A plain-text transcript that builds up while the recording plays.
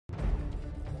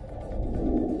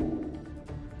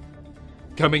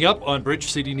Coming up on Bridge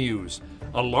City News,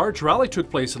 a large rally took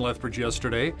place in Lethbridge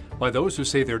yesterday by those who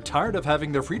say they're tired of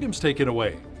having their freedoms taken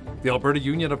away. The Alberta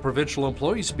Union of Provincial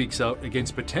Employees speaks out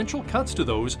against potential cuts to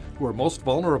those who are most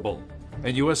vulnerable.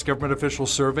 And U.S. government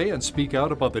officials survey and speak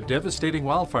out about the devastating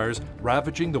wildfires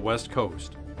ravaging the West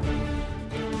Coast.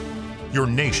 Your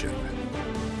nation,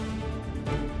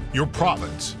 your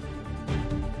province,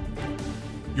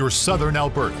 your southern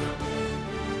Alberta.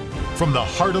 From the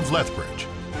heart of Lethbridge,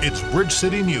 it's Bridge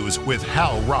City News with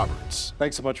Hal Roberts.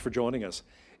 Thanks so much for joining us.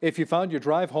 If you found your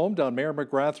drive home down Mayor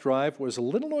McGrath Drive was a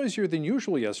little noisier than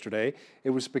usual yesterday,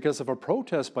 it was because of a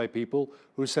protest by people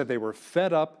who said they were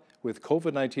fed up with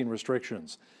COVID-19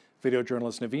 restrictions. Video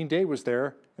journalist Naveen Day was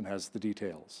there and has the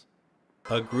details.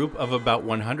 A group of about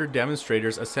 100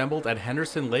 demonstrators assembled at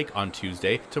Henderson Lake on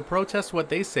Tuesday to protest what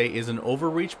they say is an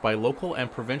overreach by local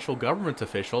and provincial government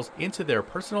officials into their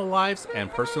personal lives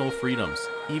and personal freedoms.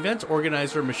 Event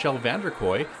organizer Michelle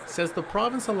Vanderkoy says the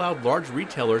province allowed large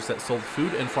retailers that sold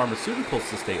food and pharmaceuticals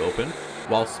to stay open,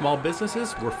 while small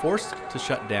businesses were forced to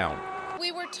shut down.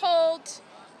 We were told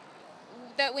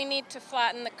that we need to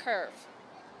flatten the curve.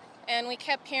 And we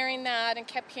kept hearing that and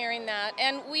kept hearing that.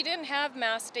 And we didn't have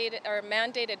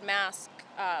mandated mask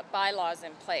bylaws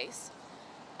in place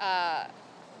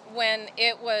when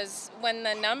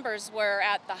the numbers were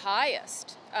at the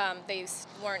highest. They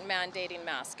weren't mandating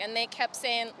masks. And they kept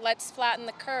saying, let's flatten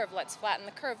the curve, let's flatten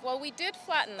the curve. Well, we did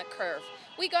flatten the curve.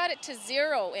 We got it to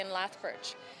 0 in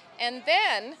Lethbridge. And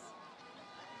then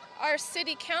our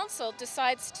city council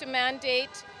decides to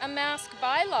mandate a mask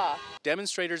bylaw.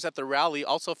 Demonstrators at the rally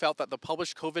also felt that the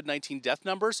published COVID-19 death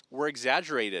numbers were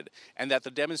exaggerated and that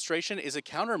the demonstration is a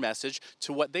counter message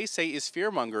to what they say is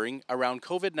fear-mongering around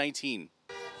COVID-19.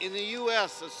 In the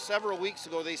U.S., several weeks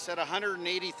ago, they said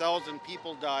 180,000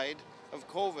 people died of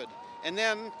COVID. And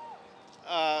then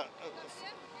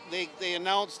they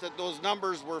announced that those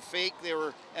numbers were fake.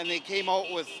 And they came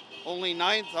out with only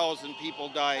 9,000 people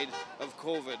died of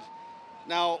COVID.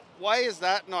 Now, why is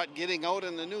that not getting out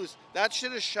in the news? That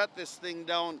should have shut this thing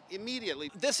down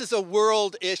immediately. This is a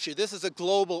world issue. This is a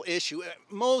global issue.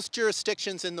 Most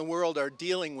jurisdictions in the world are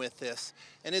dealing with this.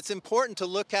 And it's important to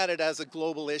look at it as a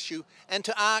global issue and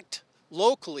to act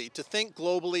locally, to think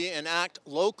globally and act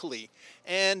locally.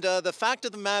 And the fact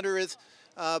of the matter is,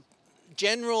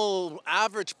 general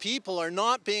average people are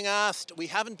not being asked, we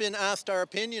haven't been asked our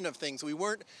opinion of things. We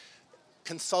weren't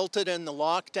consulted in the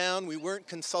lockdown, we weren't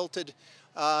consulted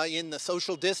in the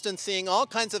social distancing. All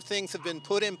kinds of things have been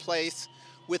put in place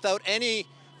without any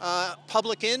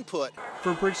public input.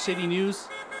 For Bridge City News,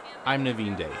 I'm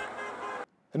Naveen Day.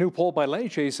 A new poll by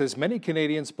Leger says many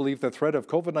Canadians believe the threat of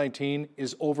COVID-19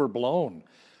 is overblown.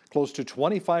 Close to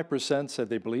 25% said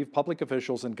they believe public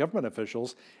officials and government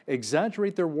officials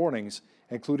exaggerate their warnings,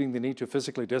 including the need to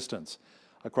physically distance.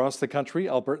 Across the country,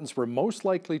 Albertans were most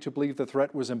likely to believe the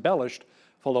threat was embellished,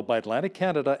 followed by Atlantic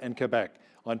Canada and Quebec.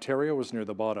 Ontario was near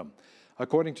the bottom.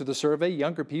 According to the survey,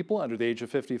 younger people under the age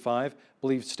of 55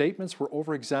 believed statements were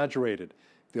over-exaggerated.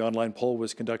 The online poll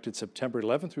was conducted September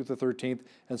 11th through the 13th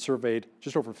and surveyed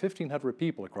just over 1,500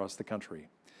 people across the country.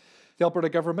 The Alberta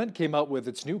government came out with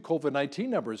its new COVID-19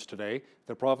 numbers today.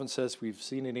 The province says we've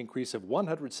seen an increase of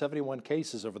 171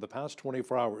 cases over the past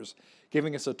 24 hours,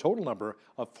 giving us a total number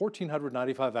of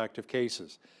 1,495 active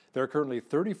cases. There are currently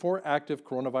 34 active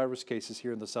coronavirus cases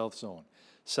here in the South Zone.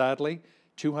 Sadly,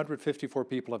 254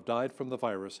 people have died from the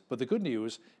virus, but the good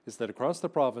news is that across the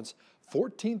province,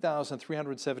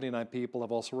 14,379 people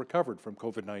have also recovered from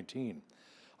COVID-19.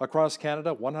 Across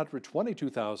Canada,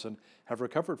 122,000 have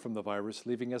recovered from the virus,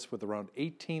 leaving us with around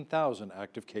 18,000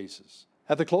 active cases.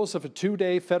 At the close of a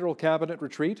 2-day federal cabinet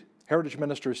retreat, Heritage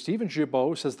Minister Stephen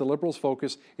Gibault says the Liberals'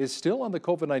 focus is still on the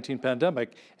COVID-19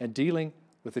 pandemic and dealing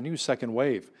with the new second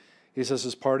wave. He says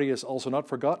his party has also not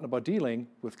forgotten about dealing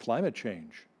with climate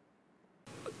change.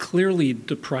 Clearly,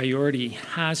 the priority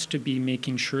has to be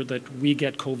making sure that we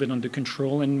get COVID under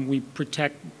control and we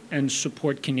protect and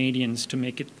support Canadians to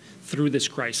make it through this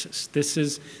crisis. This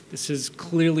is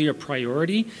clearly a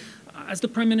priority. As the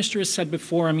Prime Minister has said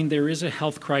before, I mean, there is a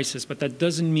health crisis, but that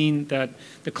doesn't mean that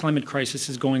the climate crisis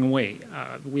is going away.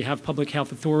 We have public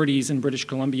health authorities in British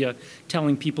Columbia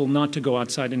telling people not to go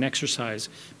outside and exercise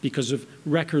because of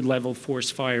record-level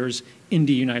forest fires in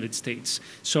the United States.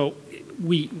 So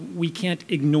we can't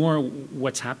ignore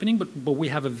what's happening, but we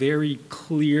have a very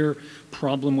clear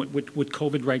problem with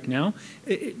COVID right now.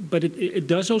 But it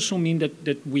does also mean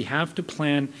that we have to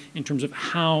plan in terms of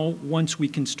how, once we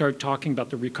can start talking about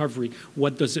the recovery,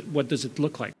 what does it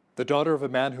look like? The daughter of a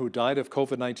man who died of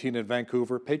COVID-19 in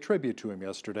Vancouver paid tribute to him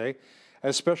yesterday.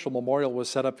 A special memorial was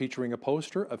set up featuring a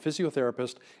poster of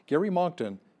physiotherapist Gary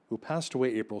Moncton, who passed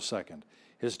away April 2nd.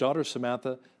 His daughter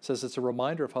Samantha says it's a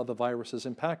reminder of how the virus has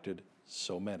impacted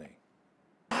so many.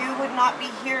 You would not be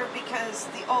here because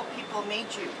the old people made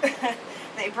you.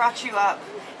 They brought you up.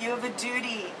 You have a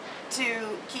duty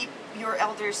to keep your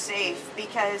elders safe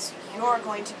because you're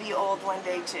going to be old one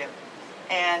day too.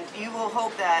 And you will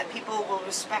hope that people will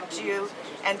respect you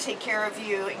and take care of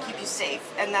you and keep you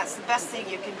safe. And that's the best thing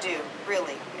you can do,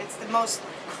 really. It's the most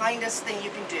kindest thing you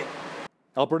can do.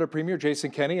 Alberta Premier Jason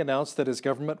Kenney announced that his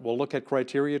government will look at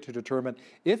criteria to determine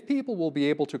if people will be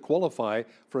able to qualify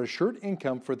for assured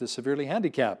income for the severely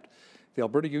handicapped. The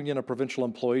Alberta Union of Provincial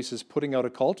Employees is putting out a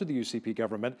call to the UCP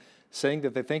government, saying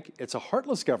that they think it's a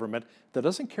heartless government that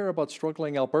doesn't care about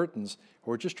struggling Albertans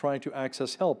who are just trying to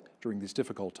access help during these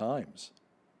difficult times.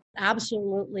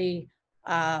 Absolutely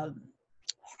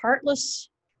heartless,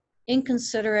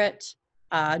 inconsiderate,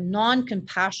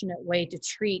 non-compassionate way to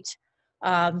treat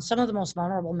some of the most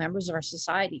vulnerable members of our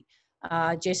society.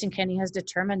 Jason Kenney has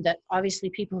determined that obviously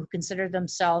people who consider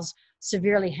themselves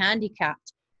severely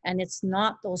handicapped, and it's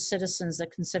not those citizens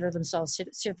that consider themselves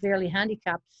severely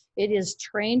handicapped, it is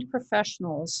trained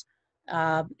professionals,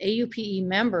 AUPE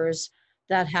members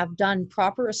that have done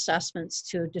proper assessments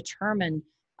to determine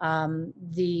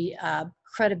the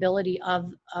credibility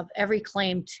of every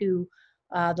claim to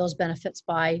those benefits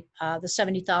by the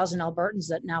 70,000 Albertans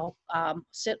that now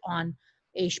sit on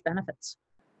AISH benefits.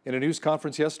 In a news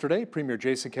conference yesterday, Premier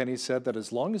Jason Kenney said that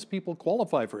as long as people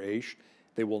qualify for AISH,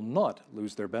 they will not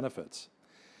lose their benefits.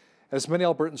 As many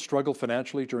Albertans struggle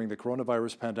financially during the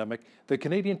coronavirus pandemic, the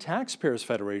Canadian Taxpayers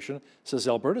Federation says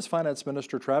Alberta's Finance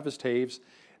Minister Travis Taves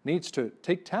needs to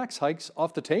take tax hikes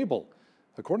off the table.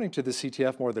 According to the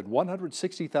CTF, more than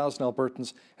 160,000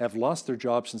 Albertans have lost their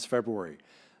jobs since February.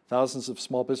 Thousands of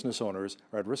small business owners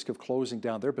are at risk of closing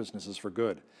down their businesses for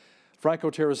good.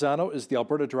 Franco Terrazzano is the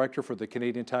Alberta Director for the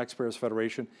Canadian Taxpayers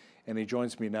Federation, and he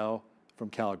joins me now from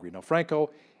Calgary. Now,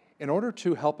 Franco, in order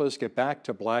to help us get back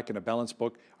to black in a balanced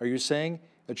book, are you saying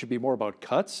it should be more about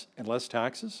cuts and less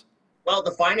taxes? Well,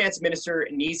 the finance minister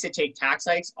needs to take tax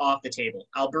hikes off the table.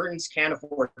 Albertans can't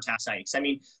afford tax hikes. I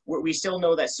mean, we still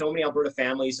know that so many Alberta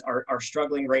families are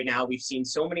struggling right now. We've seen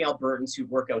so many Albertans who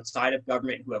work outside of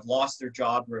government who have lost their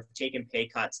job, who have taken pay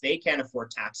cuts. They can't afford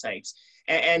tax hikes.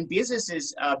 And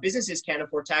businesses can't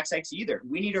afford tax hikes either.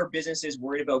 We need our businesses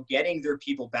worried about getting their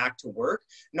people back to work,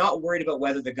 not worried about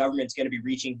whether the government's going to be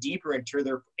reaching deeper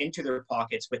into their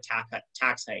pockets with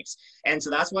tax hikes. And so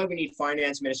that's why we need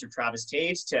Finance Minister Travis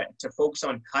Taves to focus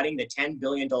on cutting the $10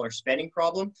 billion spending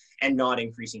problem and not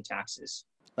increasing taxes.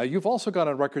 Now, you've also gone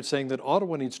on record saying that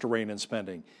Ottawa needs to rein in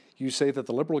spending. You say that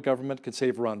the Liberal government could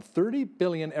save around $30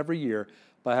 billion every year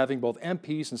by having both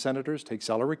MPs and senators take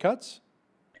salary cuts?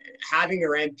 Having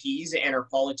our MPs and our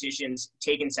politicians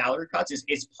taking salary cuts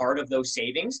is part of those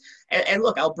savings. And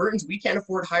look, Albertans, we can't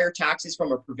afford higher taxes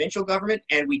from a provincial government,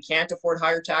 and we can't afford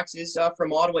higher taxes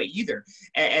from Ottawa either.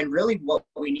 And really what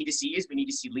we need to see is we need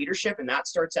to see leadership, and that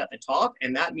starts at the top.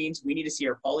 And that means we need to see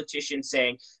our politicians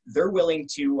saying they're willing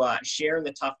to share in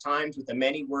the tough times with the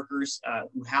many workers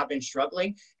who have been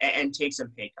struggling and take some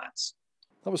pay cuts.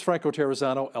 That was Franco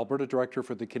Terrazzano, Alberta Director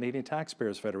for the Canadian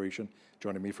Taxpayers Federation,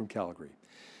 joining me from Calgary.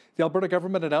 The Alberta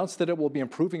government announced that it will be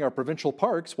improving our provincial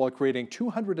parks while creating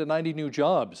 290 new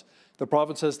jobs. The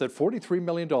province says that $43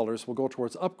 million will go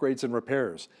towards upgrades and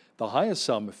repairs. The highest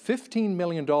sum, $15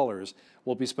 million,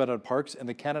 will be spent on parks in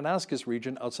the Kananaskis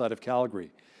region outside of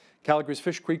Calgary. Calgary's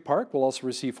Fish Creek Park will also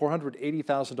receive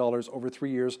 $480,000 over 3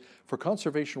 years for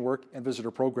conservation work and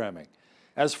visitor programming.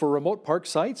 As for remote park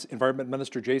sites, Environment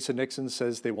Minister Jason Nixon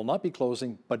says they will not be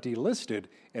closing, but delisted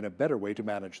in a better way to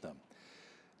manage them.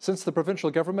 Since the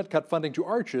provincial government cut funding to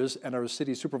Arches and our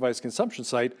city supervised consumption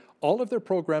site, all of their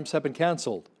programs have been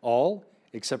cancelled. All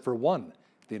except for one,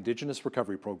 the Indigenous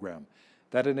Recovery Program.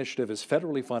 That initiative is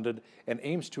federally funded and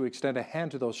aims to extend a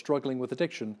hand to those struggling with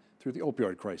addiction through the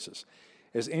opioid crisis.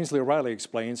 As Ainsley O'Reilly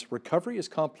explains, recovery is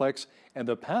complex, and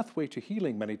the pathway to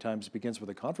healing many times begins with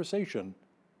a conversation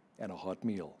and a hot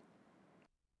meal.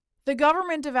 The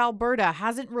government of Alberta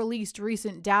hasn't released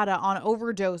recent data on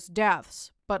overdose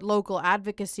deaths, but local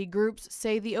advocacy groups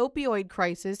say the opioid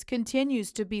crisis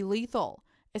continues to be lethal,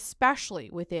 especially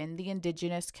within the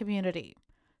Indigenous community.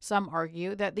 Some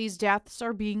argue that these deaths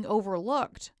are being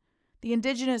overlooked. The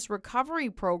Indigenous Recovery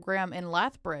Program in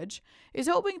Lethbridge is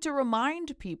hoping to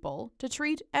remind people to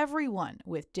treat everyone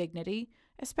with dignity,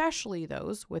 especially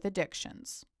those with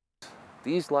addictions.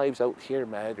 These lives out here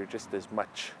matter just as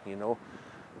much, you know.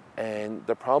 And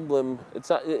the problem, it's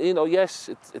not, you know, yes,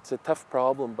 it's a tough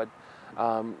problem, but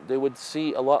they would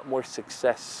see a lot more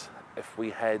success if we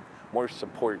had more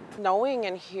support. Knowing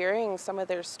and hearing some of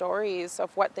their stories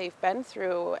of what they've been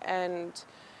through and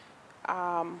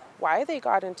why they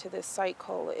got into this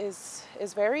cycle is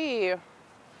very,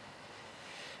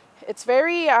 it's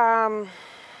very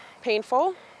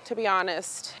painful, to be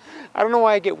honest. I don't know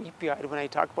why I get weepy-eyed when I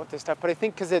talk about this stuff, but I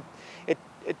think because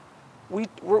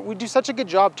we do such a good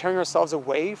job tearing ourselves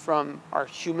away from our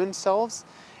human selves,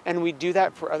 and we do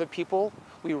that for other people.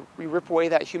 We rip away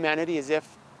that humanity as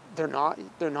if they're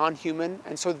non-human,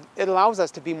 and so it allows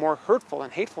us to be more hurtful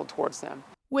and hateful towards them.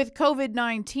 With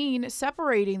COVID-19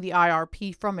 separating the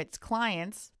IRP from its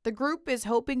clients, the group is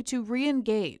hoping to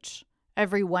re-engage.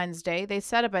 Every Wednesday, they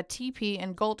set up a teepee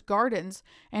in Galt Gardens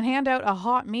and hand out a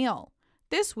hot meal.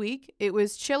 This week, it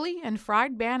was chili and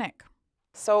fried bannock.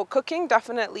 So cooking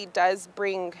definitely does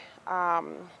bring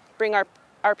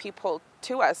our people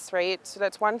to us, right? So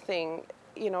that's one thing,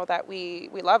 that we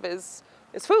love is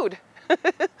food.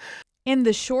 In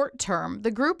the short term,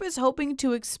 the group is hoping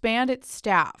to expand its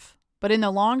staff. But in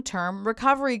the long term,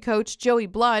 recovery coach Joey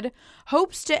Blood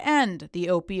hopes to end the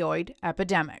opioid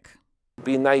epidemic. It'd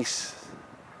be nice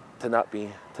to not be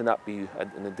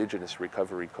an Indigenous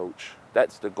recovery coach.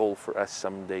 That's the goal for us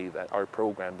someday, that our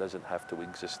program doesn't have to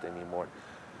exist anymore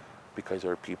because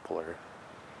our people are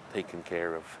taken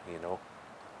care of,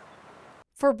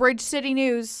 For Bridge City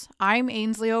News, I'm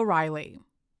Ainsley O'Reilly.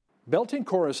 Belting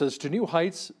choruses to new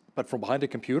heights, but from behind a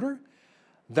computer?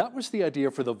 That was the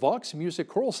idea for the Vox Music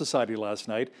Choral Society last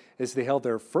night as they held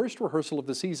their first rehearsal of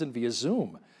the season via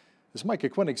Zoom. As Micah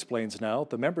Quinn explains now,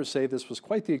 the members say this was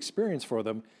quite the experience for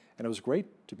them, and it was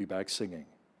great to be back singing.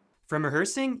 From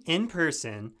rehearsing in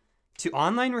person to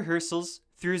online rehearsals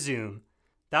through Zoom,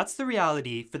 that's the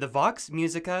reality for the Vox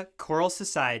Musica Choral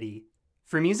Society.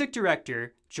 For music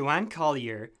director Joanne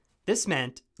Collier, this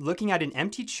meant looking at an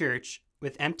empty church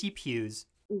with empty pews.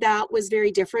 That was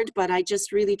very different, but I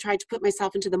just really tried to put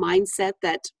myself into the mindset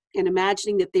and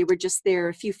imagining that they were just there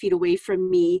a few feet away from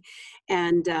me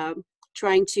and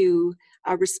trying to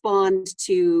respond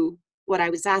to what I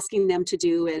was asking them to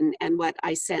do and what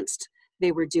I sensed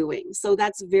they were doing. So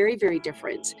that's very, very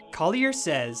different. Collier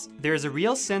says there is a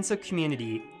real sense of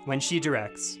community when she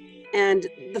directs. And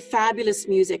the fabulous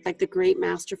music, like the great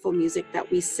masterful music that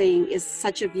we sing, is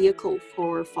such a vehicle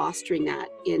for fostering that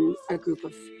in a group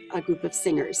of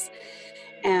singers.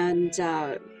 And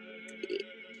that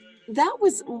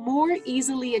was more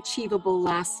easily achievable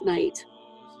last night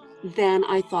than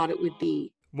I thought it would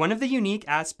be. One of the unique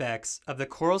aspects of the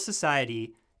Choral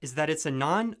Society is that it's a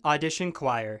non-audition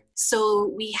choir.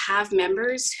 So we have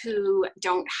members who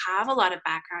don't have a lot of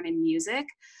background in music,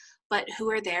 but who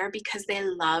are there because they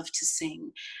love to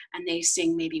sing. And they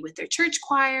sing maybe with their church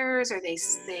choirs, or they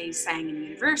sang in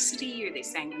university, or they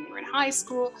sang when they were in high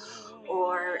school.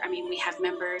 Or, we have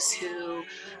members who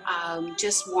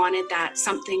just wanted that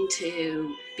something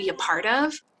to be a part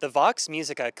of. The Vox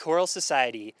Musica Choral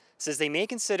Society says they may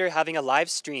consider having a live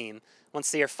stream once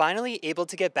they are finally able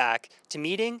to get back to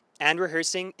meeting and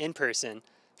rehearsing in person.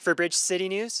 For Bridge City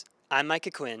News, I'm Micah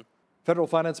Quinn. Federal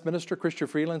Finance Minister Chrystia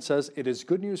Freeland says it is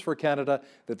good news for Canada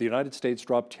that the United States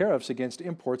dropped tariffs against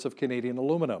imports of Canadian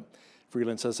aluminum.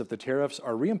 Freeland says if the tariffs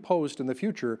are reimposed in the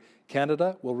future,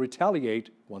 Canada will retaliate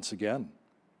once again.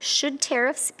 Should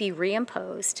tariffs be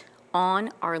reimposed on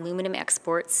our aluminum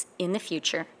exports in the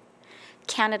future,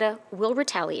 Canada will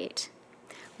retaliate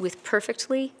with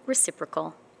perfectly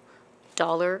reciprocal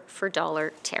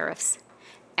dollar-for-dollar tariffs,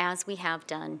 as we have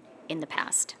done in the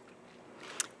past.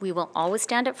 We will always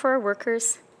stand up for our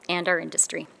workers and our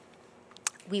industry.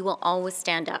 We will always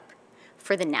stand up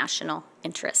for the national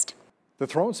interest. The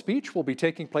throne speech will be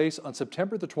taking place on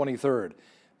September the 23rd.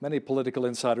 Many political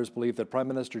insiders believe that Prime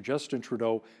Minister Justin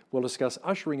Trudeau will discuss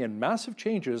ushering in massive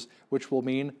changes, which will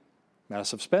mean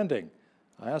massive spending.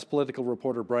 I asked political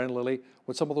reporter Brian Lilly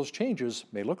what some of those changes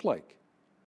may look like.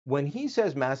 When he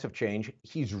says massive change,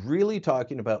 he's really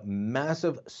talking about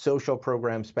massive social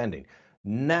program spending,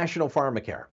 national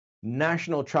pharmacare,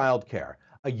 national child care,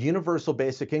 a universal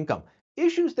basic income,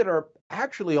 issues that are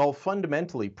actually all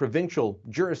fundamentally provincial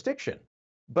jurisdiction.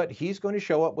 But he's going to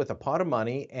show up with a pot of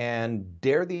money and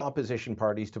dare the opposition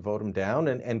parties to vote him down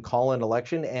and call an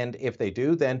election. And if they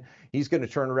do, then he's going to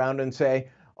turn around and say,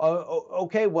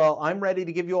 okay, well, I'm ready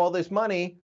to give you all this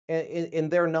money, and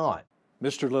they're not.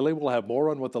 Mr. Lilly will have more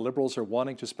on what the Liberals are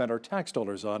wanting to spend our tax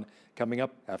dollars on coming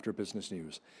up after Business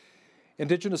News.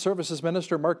 Indigenous Services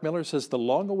Minister Mark Miller says the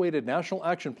long-awaited National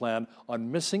Action Plan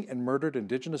on missing and murdered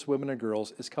Indigenous women and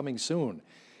girls is coming soon.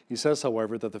 He says,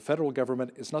 however, that the federal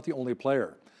government is not the only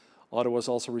player. Ottawa is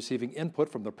also receiving input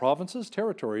from the provinces,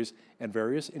 territories, and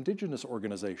various Indigenous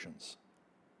organizations.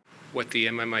 What the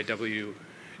MMIW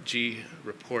G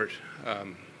report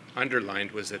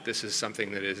underlined was that this is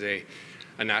something that is a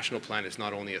national plan. It's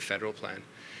not only a federal plan.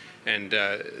 And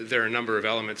there are a number of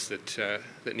elements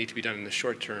that need to be done in the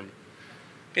short term,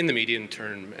 in the medium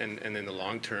term, and in the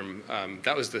long term.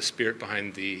 That was the spirit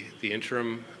behind the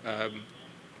interim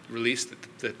release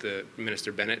that the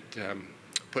Minister Bennett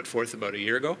put forth about a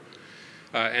year ago.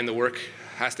 And the work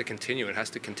has to continue. It has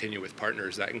to continue with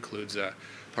partners. That includes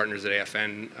partners at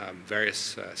AFN,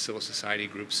 various civil society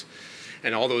groups,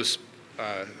 and all those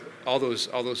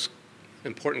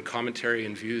important commentary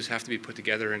and views have to be put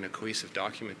together in a cohesive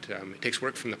document. It takes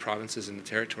work from the provinces and the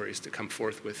territories to come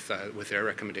forth with their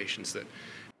recommendations. That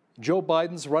Joe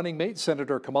Biden's running mate,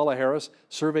 Senator Kamala Harris,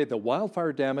 surveyed the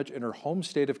wildfire damage in her home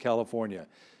state of California.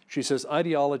 She says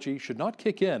ideology should not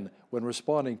kick in when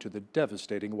responding to the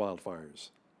devastating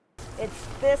wildfires.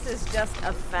 This is just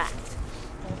a fact.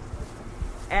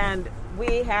 And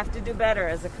we have to do better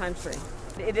as a country.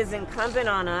 It is incumbent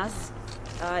on us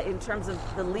in terms of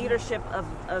the leadership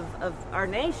of our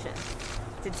nation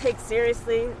to take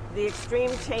seriously the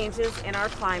extreme changes in our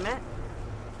climate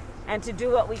and to do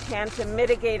what we can to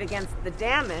mitigate against the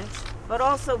damage, but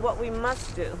also what we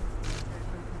must do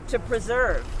to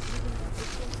preserve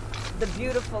the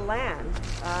beautiful land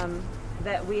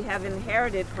that we have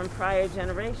inherited from prior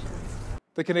generations.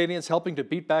 The Canadians helping to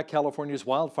beat back California's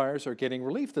wildfires are getting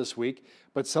relief this week,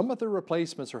 but some of their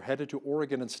replacements are headed to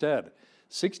Oregon instead.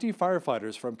 60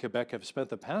 firefighters from Quebec have spent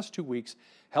the past 2 weeks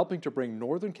helping to bring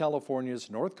Northern California's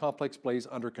North Complex blaze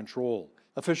under control.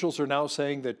 Officials are now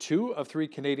saying that 2 of 3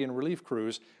 Canadian relief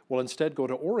crews will instead go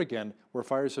to Oregon, where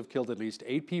fires have killed at least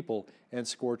 8 people and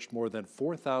scorched more than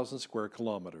 4,000 square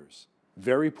kilometers.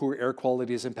 Very poor air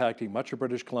quality is impacting much of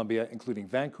British Columbia, including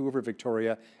Vancouver,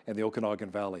 Victoria, and the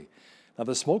Okanagan Valley. Now,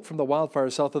 the smoke from the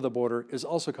wildfires south of the border is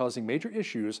also causing major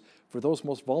issues for those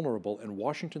most vulnerable in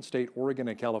Washington State, Oregon,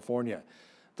 and California.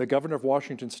 The governor of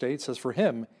Washington State says for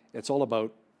him, it's all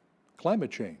about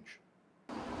climate change.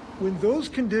 When those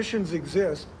conditions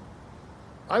exist,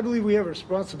 I believe we have a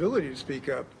responsibility to speak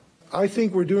up. I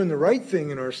think we're doing the right thing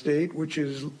in our state, which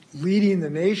is leading the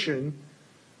nation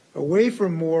away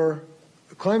from more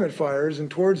climate fires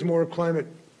and towards more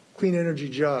clean energy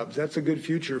jobs. That's a good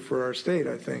future for our state,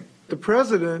 I think. The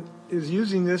president is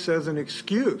using this as an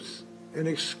excuse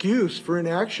for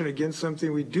inaction against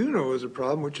something we do know is a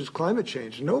problem, which is climate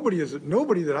change. Nobody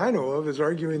that I know of is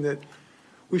arguing that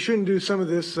we shouldn't do some of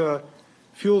this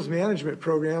fuels management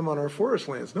program on our forest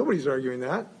lands. Nobody's arguing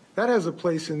that. That has a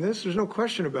place in this. There's no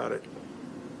question about it.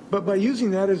 But by using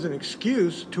that as an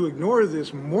excuse to ignore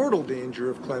this mortal danger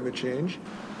of climate change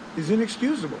is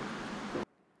inexcusable.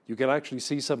 You can actually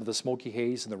see some of the smoky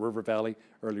haze in the River Valley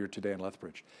earlier today in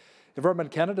Lethbridge.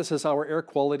 Environment Canada says our air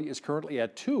quality is currently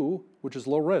at 2, which is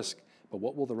low risk. But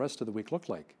what will the rest of the week look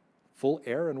like? Full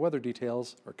air and weather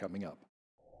details are coming up.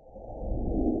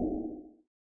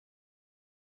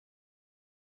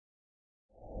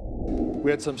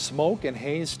 We had some smoke and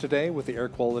haze today with the air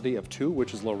quality of 2,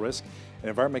 which is low risk. And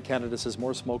Environment Canada says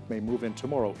more smoke may move in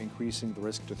tomorrow, increasing the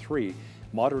risk to 3.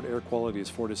 Moderate air quality is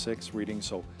 4 to 6 reading,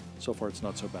 so far it's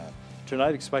not so bad.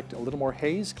 Tonight expect a little more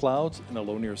haze, clouds, and a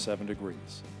low near 7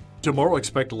 degrees. Tomorrow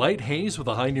expect light haze with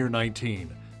a high near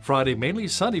 19. Friday mainly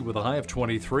sunny with a high of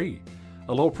 23.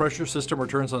 A low pressure system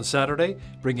returns on Saturday,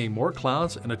 bringing more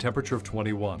clouds and a temperature of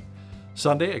 21.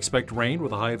 Sunday expect rain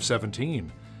with a high of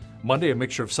 17. Monday a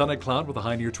mixture of sun and cloud with a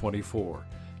high near 24.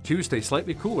 Tuesday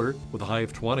slightly cooler with a high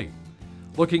of 20.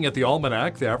 Looking at the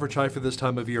almanac, the average high for this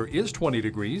time of year is 20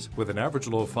 degrees with an average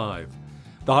low of 5.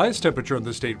 The highest temperature in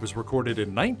the state was recorded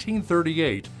in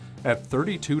 1938 at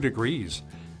 32 degrees,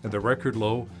 and the record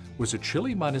low was a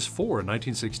chilly -4 in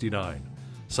 1969.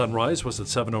 Sunrise was at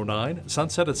 7:09,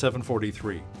 sunset at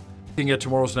 7:43. Looking at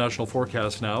tomorrow's national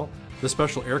forecast now, the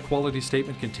special air quality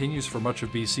statement continues for much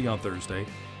of BC on Thursday.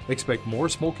 Expect more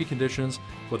smoky conditions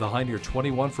with a high near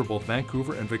 21 for both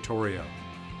Vancouver and Victoria.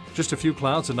 Just a few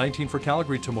clouds and 19 for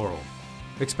Calgary tomorrow.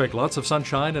 Expect lots of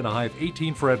sunshine and a high of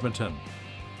 18 for Edmonton.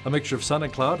 A mixture of sun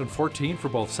and cloud and 14 for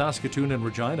both Saskatoon and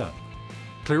Regina.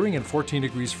 Clearing and 14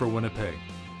 degrees for Winnipeg.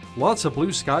 Lots of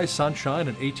blue skies, sunshine,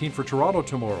 and 18 for Toronto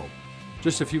tomorrow.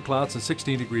 Just a few clouds and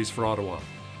 16 degrees for Ottawa.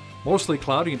 Mostly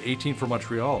cloudy and 18 for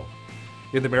Montreal.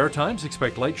 In the Maritimes,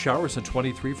 expect light showers and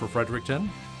 23 for Fredericton.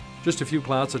 Just a few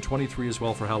clouds and 23 as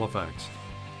well for Halifax.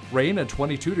 Rain and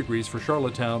 22 degrees for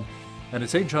Charlottetown. And in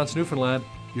St. John's, Newfoundland,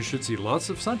 you should see lots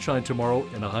of sunshine tomorrow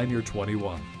and a high near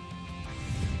 21.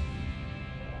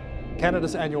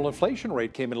 Canada's annual inflation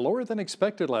rate came in lower than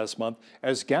expected last month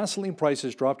as gasoline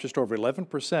prices dropped just over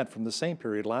 11% from the same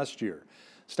period last year.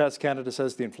 Stats Canada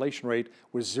says the inflation rate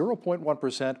was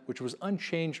 0.1%, which was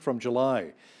unchanged from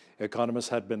July. Economists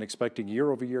had been expecting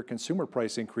year-over-year consumer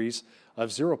price increase of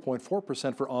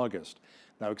 0.4% for August.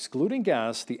 Now, excluding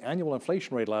gas, the annual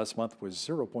inflation rate last month was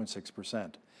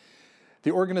 0.6%.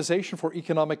 The Organization for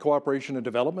Economic Cooperation and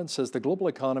Development says the global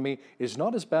economy is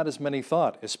not as bad as many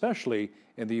thought, especially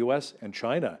in the U.S. and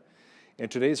China. In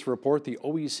today's report, the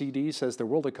OECD says the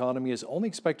world economy is only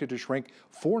expected to shrink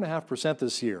 4.5%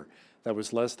 this year. That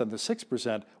was less than the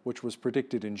 6% which was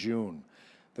predicted in June.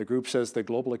 The group says the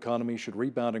global economy should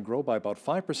rebound and grow by about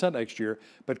 5% next year,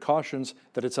 but cautions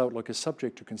that its outlook is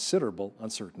subject to considerable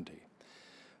uncertainty.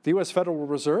 The U.S. Federal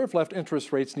Reserve left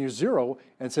interest rates near zero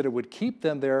and said it would keep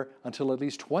them there until at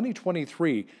least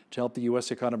 2023 to help the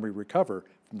U.S. economy recover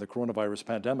from the coronavirus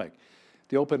pandemic.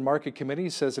 The Open Market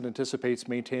Committee says it anticipates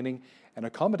maintaining an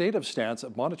accommodative stance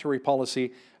of monetary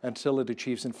policy until it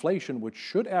achieves inflation, which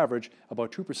should average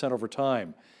about 2% over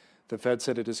time. The Fed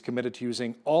said it is committed to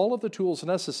using all of the tools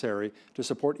necessary to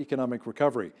support economic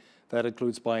recovery. That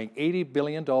includes buying $80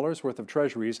 billion worth of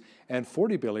treasuries and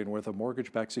 $40 billion worth of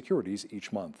mortgage-backed securities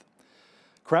each month.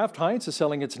 Kraft Heinz is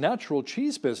selling its natural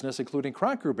cheese business, including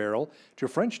Cracker Barrel, to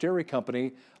French dairy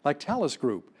company Lactalis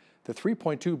Group. The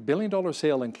 $3.2 billion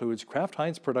sale includes Kraft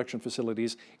Heinz production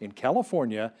facilities in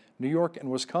California, New York, and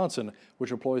Wisconsin,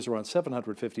 which employs around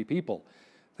 750 people.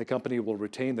 The company will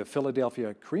retain the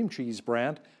Philadelphia cream cheese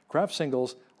brand, Kraft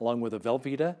Singles, along with the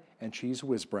Velveeta and Cheese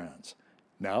Whiz brands.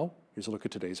 Now, here's a look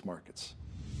at today's markets.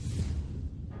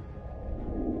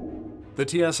 The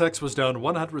TSX was down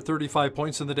 135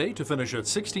 points in the day to finish at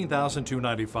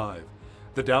 16,295.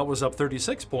 The Dow was up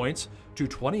 36 points to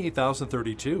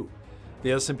 28,032.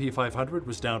 The S&P 500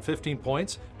 was down 15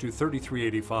 points to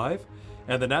 3385,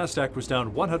 and the Nasdaq was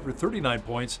down 139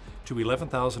 points to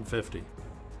 11,050.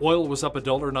 Oil was up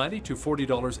 $1.90 to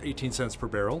 $40.18 per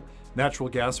barrel. Natural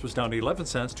gas was down 11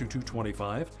 cents to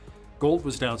 $2.25. Gold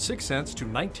was down 6 cents to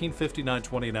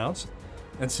 $19.59.20 an ounce,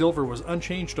 and silver was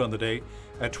unchanged on the day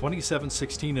at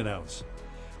 $27.16 an ounce.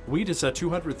 Wheat is at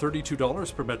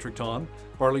 $232 per metric ton,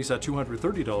 barley's at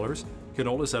 $230,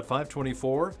 canola's at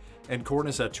 $5.24, and corn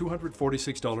is at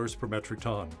 $246 per metric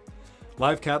ton.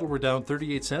 Live cattle were down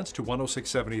 38 cents to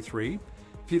 $106.73.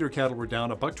 Feeder cattle were down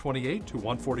 $1.28 to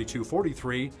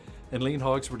 $142.43, and lean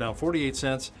hogs were down 48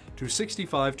 cents to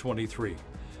 $65.23.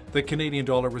 The Canadian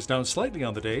dollar was down slightly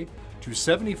on the day to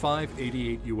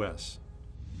 $75.88 US.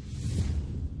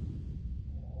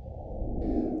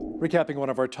 Recapping one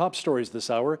of our top stories this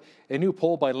hour, a new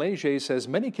poll by Leger says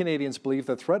many Canadians believe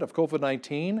the threat of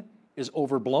COVID-19 is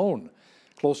overblown.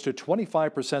 Close to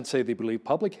 25% say they believe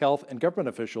public health and government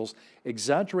officials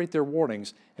exaggerate their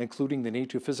warnings, including the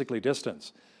need to physically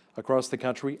distance. Across the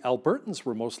country, Albertans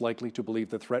were most likely to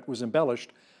believe the threat was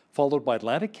embellished, followed by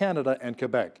Atlantic Canada and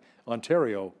Quebec.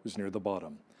 Ontario was near the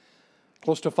bottom.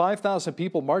 Close to 5,000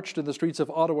 people marched in the streets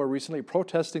of Ottawa recently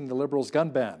protesting the Liberals'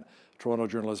 gun ban. Toronto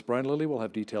journalist Brian Lilly will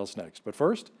have details next. But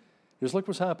first, here's a look at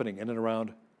what's happening in and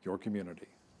around your community.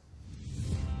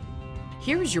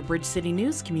 Here's your Bridge City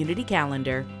News community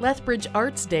calendar. Lethbridge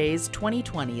Arts Days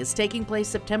 2020 is taking place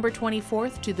September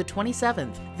 24th to the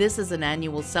 27th. This is an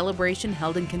annual celebration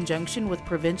held in conjunction with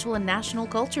provincial and national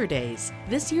culture days.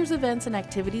 This year's events and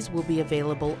activities will be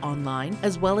available online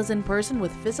as well as in person,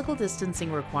 with physical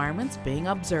distancing requirements being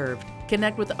observed.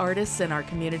 Connect with artists in our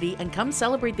community and come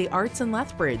celebrate the arts in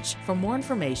Lethbridge. For more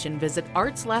information, visit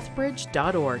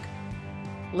artslethbridge.org.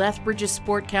 Lethbridge's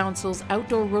Sport Council's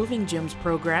Outdoor Roving Gyms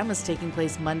program is taking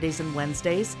place Mondays and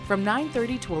Wednesdays from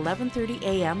 9:30 to 11:30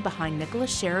 a.m. behind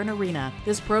Nicholas Sharon Arena.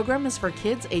 This program is for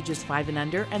kids ages 5 and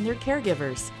under and their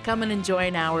caregivers. Come and enjoy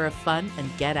an hour of fun and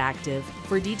get active.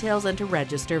 For details and to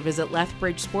register, visit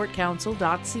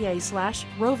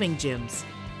lethbridgesportcouncil.ca/rovinggyms.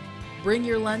 Bring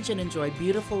your lunch and enjoy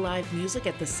beautiful live music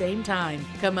at the same time.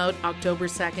 Come out October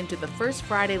 2nd to the First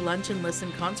Friday Lunch and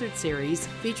Listen concert series,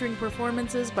 featuring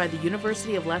performances by the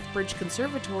University of Lethbridge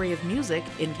Conservatory of Music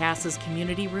in Cass's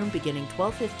Community Room beginning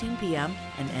 12:15 p.m.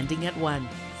 and ending at 1.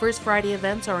 First Friday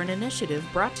events are an initiative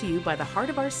brought to you by the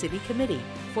Heart of Our City Committee.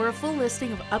 For a full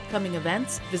listing of upcoming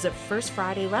events, visit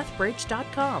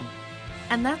firstfridaylethbridge.com.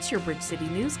 And that's your Bridge City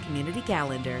News community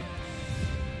calendar.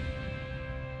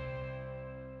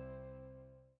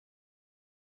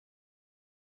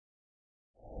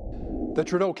 The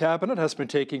Trudeau cabinet has been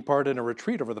taking part in a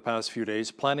retreat over the past few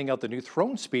days, planning out the new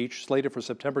throne speech slated for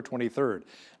September 23rd.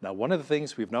 Now, one of the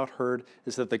things we've not heard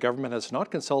is that the government has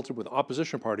not consulted with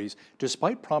opposition parties,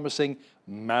 despite promising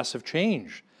massive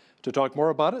change. To talk more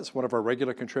about it is one of our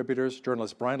regular contributors,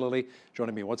 journalist Brian Lilly,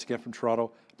 joining me once again from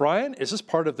Toronto. Brian, is this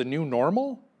part of the new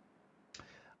normal?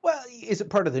 Well, Is it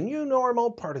part of the new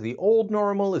normal, part of the old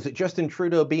normal? Is it Justin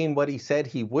Trudeau being what he said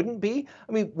he wouldn't be?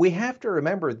 I mean, we have to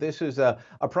remember this is a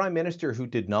prime minister who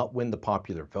did not win the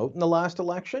popular vote in the last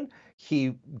election.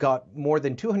 He got more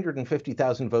than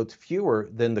 250,000 votes fewer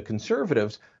than the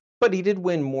Conservatives, but he did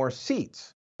win more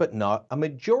seats, but not a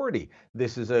majority.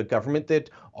 This is a government that,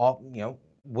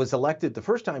 was elected the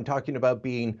first time talking about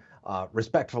being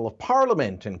respectful of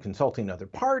Parliament and consulting other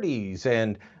parties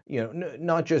and,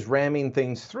 not just ramming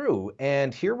things through.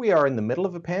 And here we are in the middle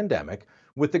of a pandemic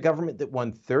with the government that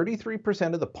won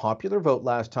 33% of the popular vote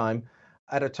last time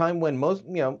at a time when most,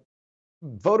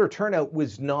 voter turnout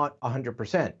was not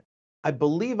 100%. I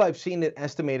believe I've seen it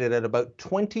estimated at about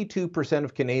 22%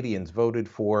 of Canadians voted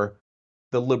for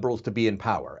the Liberals to be in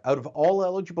power. Out of all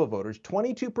eligible voters,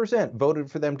 22%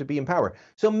 voted for them to be in power.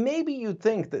 So maybe you'd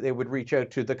think that they would reach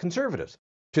out to the Conservatives,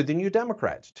 to the New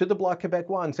Democrats, to the Bloc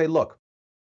Québécois and say, look,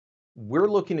 we're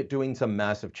looking at doing some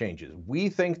massive changes. We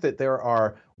think that there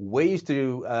are ways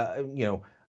to,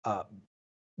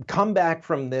 come back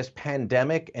from this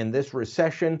pandemic and this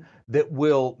recession that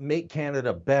will make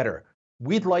Canada better.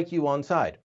 We'd like you on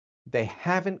side. They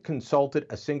haven't consulted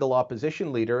a single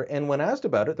opposition leader. And when asked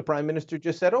about it, the Prime Minister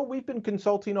just said, oh, we've been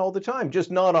consulting all the time, just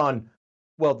not on,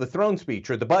 the throne speech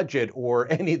or the budget or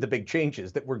any of the big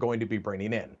changes that we're going to be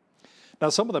bringing in. Now,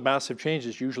 some of the massive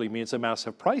changes usually means a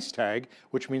massive price tag,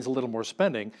 which means a little more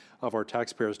spending of our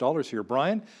taxpayers' dollars here.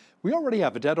 Brian, we already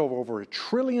have a debt of over $1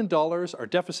 trillion. Our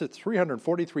deficit,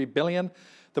 $343 billion.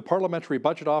 The Parliamentary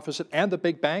Budget Office and the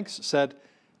big banks said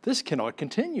this cannot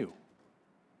continue.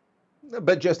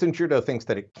 But Justin Trudeau thinks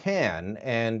that it can,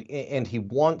 and he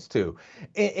wants to.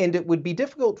 And it would be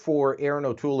difficult for Erin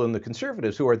O'Toole and the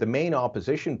Conservatives, who are the main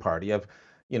opposition party. I've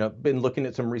been looking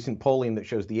at some recent polling that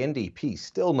shows the NDP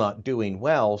still not doing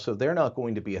well, so they're not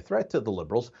going to be a threat to the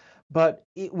Liberals. But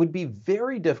it would be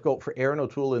very difficult for Erin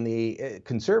O'Toole and the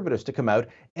Conservatives to come out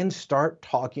and start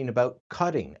talking about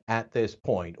cutting at this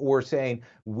point or saying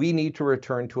we need to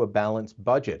return to a balanced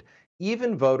budget.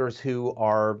 Even voters who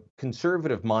are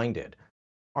conservative-minded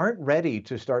aren't ready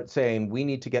to start saying we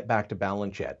need to get back to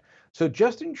balance yet. So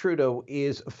Justin Trudeau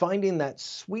is finding that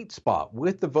sweet spot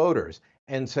with the voters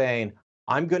and saying,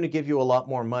 I'm going to give you a lot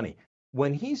more money.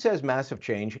 When he says massive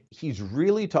change, he's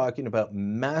really talking about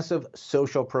massive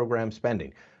social program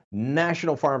spending,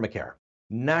 national pharmacare,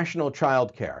 national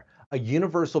childcare, a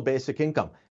universal basic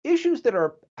income, issues that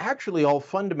are actually all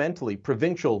fundamentally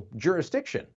provincial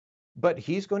jurisdiction. But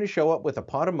he's going to show up with a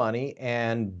pot of money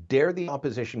and dare the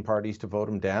opposition parties to vote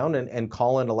him down and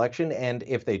call an election. And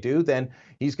if they do, then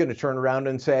he's going to turn around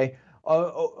and say,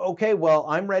 okay, well,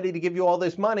 I'm ready to give you all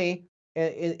this money.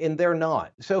 And they're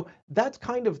not. So that's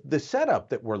kind of the setup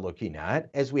that we're looking at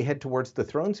as we head towards the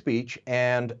throne speech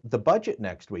and the budget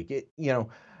next week.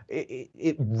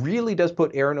 It really does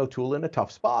put Erin O'Toole in a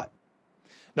tough spot.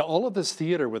 Now, all of this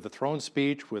theater with the throne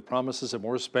speech, with promises of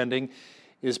more spending,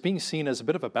 is being seen as a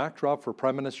bit of a backdrop for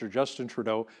Prime Minister Justin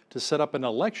Trudeau to set up an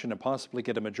election and possibly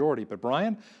get a majority. But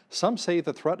Brian, some say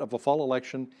the threat of a fall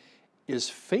election is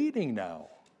fading now.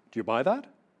 Do you buy that?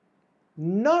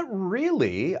 Not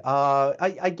really.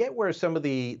 I get where some of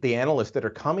the analysts that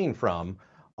are coming from,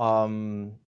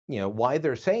 why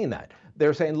they're saying that.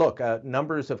 They're saying, look,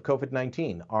 numbers of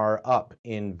COVID-19 are up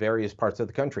in various parts of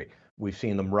the country. We've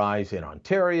seen them rise in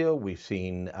Ontario. We've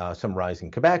seen some rise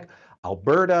in Quebec.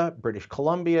 Alberta, British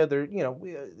Columbia,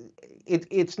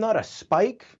 it's not a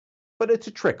spike, but it's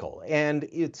a trickle, and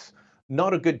it's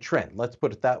not a good trend. Let's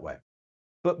put it that way.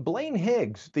 But Blaine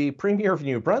Higgs, the Premier of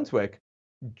New Brunswick,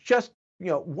 just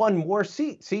won more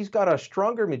seats. He's got a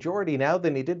stronger majority now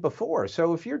than he did before.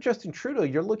 So if you're Justin Trudeau,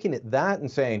 you're looking at that and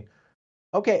saying,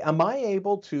 okay, am I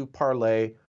able to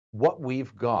parlay what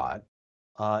we've got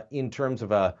in terms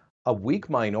of a weak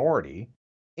minority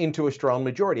into a strong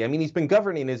majority? I mean, he's been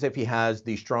governing as if he has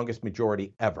the strongest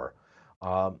majority ever.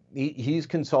 He's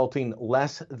consulting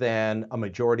less than a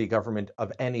majority government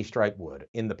of any stripe would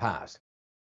in the past.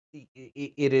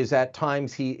 It is at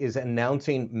times he is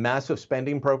announcing massive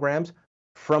spending programs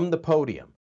from the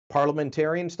podium.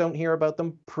 Parliamentarians don't hear about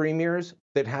them. Premiers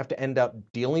that have to end up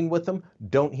dealing with them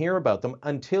don't hear about them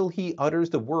until he utters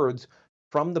the words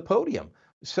from the podium.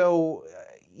 So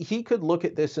he could look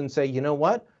at this and say, you know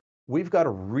what? We've got a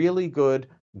really good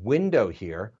window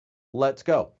here. Let's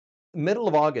go. Middle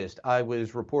of August, I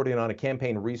was reporting on a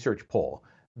campaign research poll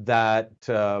that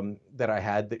I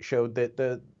had that showed that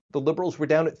the Liberals were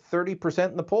down at 30%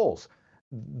 in the polls.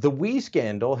 The WE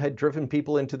scandal had driven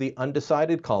people into the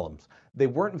undecided columns. They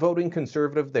weren't voting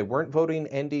Conservative, they weren't voting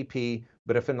NDP,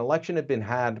 but if an election had been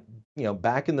had,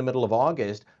 back in the middle of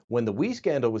August when the WE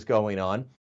scandal was going on,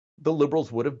 the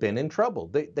Liberals would have been in trouble.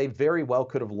 They very well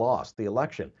could have lost the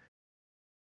election.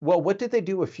 Well, what did they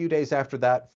do a few days after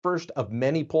that first of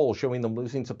many polls showing them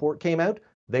losing support came out?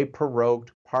 They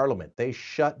prorogued Parliament. They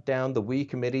shut down the WE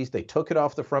committees. They took it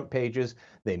off the front pages.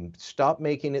 They stopped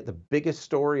making it the biggest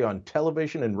story on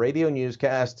television and radio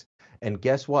newscasts. And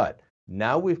guess what?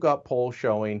 Now we've got polls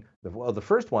showing, well, the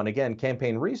first one, again,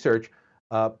 campaign research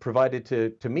provided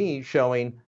to me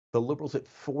showing the Liberals at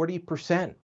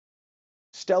 40%.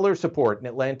 Stellar support in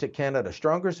Atlantic Canada,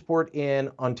 stronger support in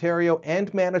Ontario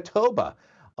and Manitoba.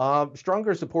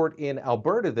 Stronger support in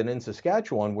Alberta than in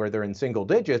Saskatchewan, where they're in single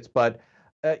digits, but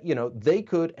they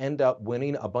could end up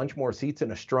winning a bunch more seats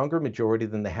and a stronger majority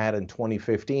than they had in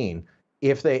 2015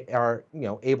 if they are,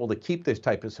 able to keep this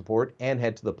type of support and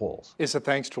head to the polls. Is it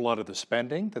thanks to a lot of the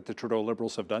spending that the Trudeau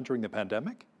Liberals have done during the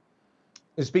pandemic?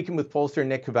 Speaking with pollster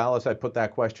Nick Cavalis, I put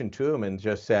that question to him and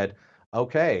just said,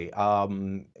 okay,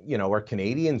 are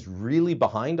Canadians really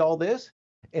behind all this?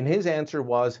 And his answer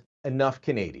was, enough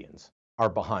Canadians are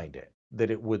behind it,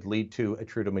 that it would lead to a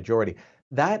Trudeau majority.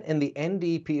 That and the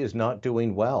NDP is not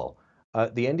doing well.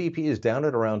 The NDP is down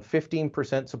at around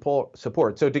 15%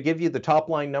 support. So to give you the top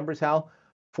line numbers, Hal,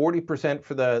 40%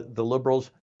 for the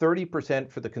Liberals, 30%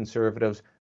 for the Conservatives,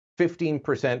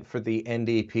 15% for the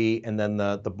NDP, and then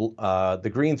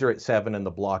the Greens are at 7% and the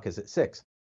Bloc is at 6%.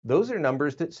 Those are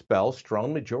numbers that spell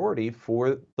strong majority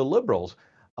for the Liberals.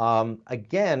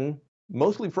 Again,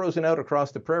 mostly frozen out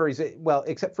across the prairies, well,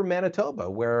 except for Manitoba,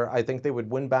 where I think they would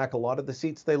win back a lot of the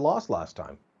seats they lost last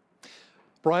time.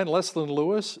 Brian, Leslyn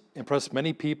Lewis impressed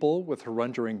many people with her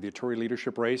run during the Tory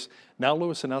leadership race. Now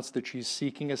Lewis announced that she's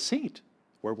seeking a seat.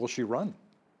 Where will she run?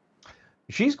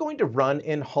 She's going to run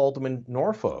in Haldimand,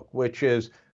 Norfolk, which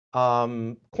is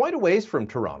quite a ways from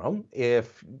Toronto.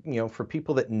 If, for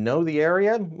people that know the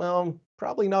area, well,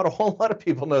 probably not a whole lot of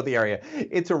people know the area.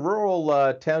 It's a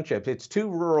rural township. It's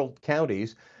 2 rural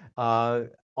counties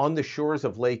on the shores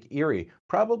of Lake Erie.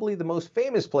 Probably the most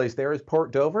famous place there is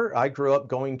Port Dover. I grew up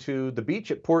going to the beach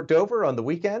at Port Dover on the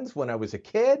weekends when I was a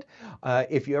kid.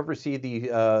 If you ever see the,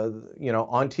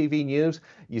 on TV news,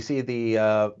 you see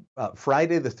the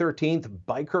Friday the 13th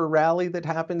biker rally that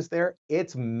happens there.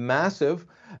 It's massive,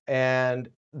 and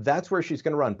that's where she's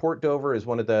going to run. Port Dover is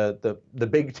one of the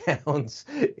big towns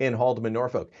in Haldimand,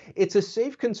 Norfolk. It's a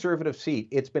safe Conservative seat.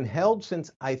 It's been held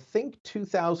since, I think,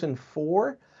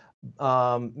 2004.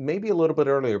 Maybe a little bit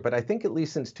earlier, but I think at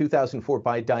least since 2004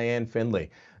 by Diane Findlay.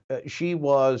 She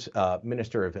was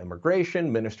Minister of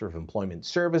Immigration, Minister of Employment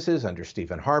Services under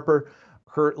Stephen Harper.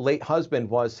 Her late husband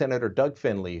was Senator Doug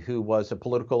Findlay, who was a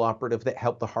political operative that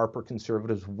helped the Harper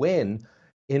Conservatives win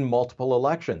in multiple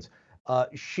elections.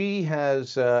 She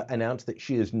has announced that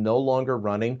she is no longer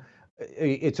running.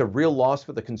 It's a real loss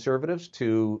for the Conservatives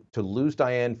to lose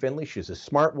Diane Findlay. She's a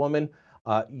smart woman.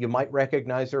 You might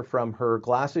recognize her from her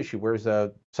glasses. She wears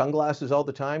sunglasses all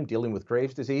the time, dealing with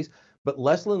Graves' disease. But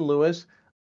Leslyn Lewis,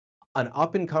 an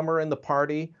up-and-comer in the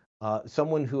party,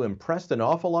 someone who impressed an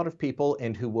awful lot of people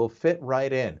and who will fit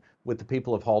right in with the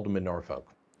people of Haldimand, Norfolk.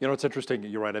 It's interesting.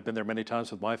 You're right. I've been there many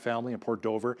times with my family in Port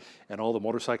Dover and all the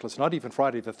motorcyclists, not even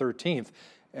Friday the 13th.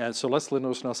 And so Leslyn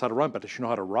Lewis knows how to run, but does she know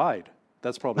how to ride?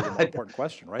 That's probably the more important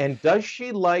question, right? And does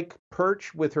she like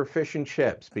perch with her fish and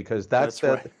chips? Because that's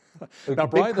right. Now,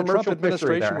 Brian, the Trump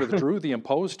administration withdrew the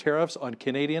imposed tariffs on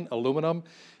Canadian aluminum.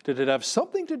 Did it have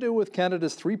something to do with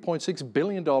Canada's $3.6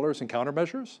 billion in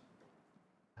countermeasures?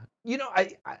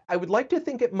 I would like to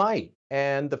think it might.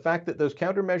 And the fact that those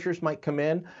countermeasures might come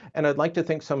in, and I'd like to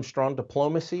think some strong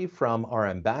diplomacy from our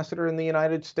ambassador in the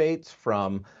United States,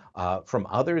 from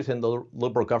others in the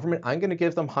Liberal government. I'm going to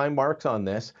give them high marks on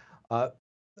this.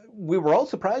 We were all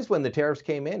surprised when the tariffs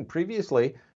came in.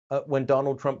 Previously, when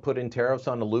Donald Trump put in tariffs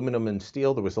on aluminum and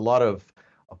steel, there was a lot of,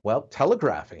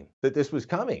 telegraphing that this was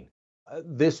coming.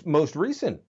 This most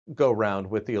recent go-round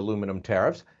with the aluminum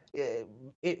tariffs,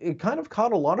 it kind of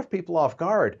caught a lot of people off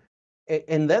guard.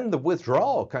 And then the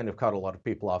withdrawal kind of caught a lot of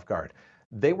people off guard.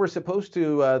 They were supposed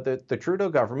to, the Trudeau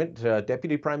government,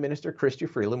 Deputy Prime Minister Chrystia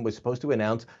Freeland was supposed to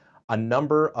announce a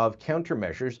number of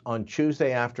countermeasures on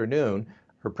Tuesday afternoon.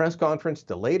 Her press conference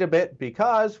delayed a bit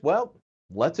because,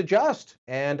 let's adjust,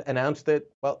 and announce that,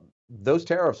 those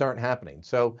tariffs aren't happening.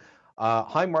 So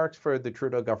high marks for the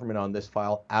Trudeau government on this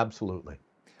file, absolutely.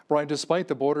 Brian, despite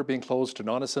the border being closed to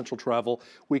non-essential travel,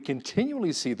 we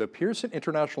continually see the Pearson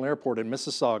International Airport in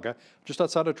Mississauga, just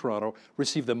outside of Toronto,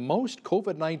 receive the most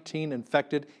COVID-19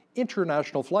 infected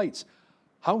international flights.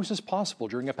 How is this possible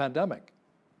during a pandemic?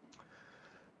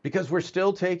 Because we're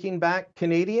still taking back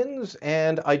Canadians,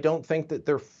 and I don't think that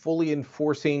they're fully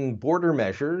enforcing border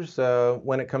measures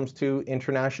when it comes to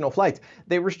international flights.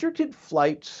 They restricted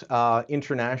flights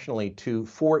internationally to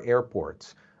 4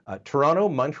 airports, Toronto,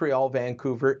 Montreal,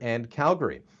 Vancouver, and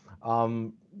Calgary.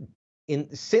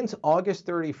 Since August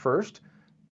 31st,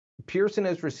 Pearson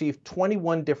has received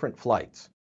 21 different flights.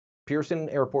 Pearson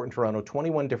Airport in Toronto,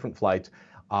 21 different flights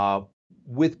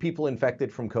with people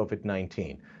infected from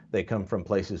COVID-19. They come from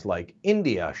places like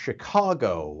India,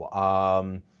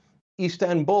 Chicago,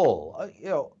 Istanbul,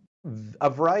 a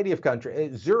variety of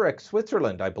countries. Zurich,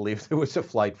 Switzerland, I believe there was a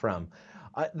flight from.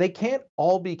 They can't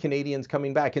all be Canadians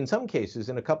coming back. In some cases,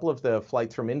 in a couple of the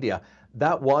flights from India,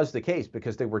 that was the case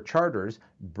because they were charters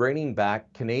bringing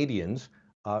back Canadians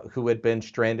who had been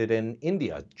stranded in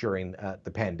India during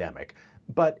the pandemic.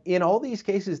 But in all these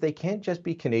cases, they can't just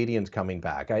be Canadians coming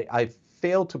back. I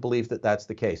fail to believe that that's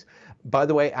the case. By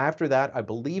the way, after that, I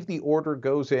believe the order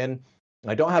goes in.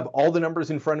 I don't have all the numbers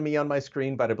in front of me on my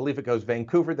screen, but I believe it goes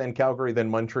Vancouver, then Calgary, then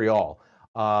Montreal.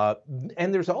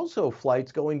 And there's also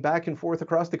flights going back and forth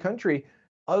across the country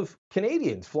of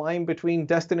Canadians flying between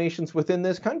destinations within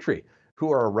this country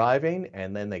who are arriving,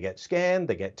 and then they get scanned,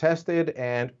 they get tested,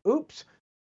 and oops,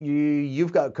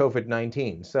 you've got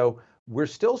COVID-19. So we're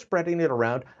still spreading it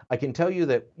around. I can tell you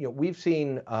that we've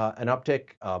seen an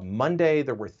uptick. Monday,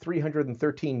 there were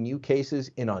 313 new cases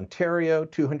in Ontario,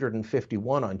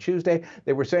 251 on Tuesday.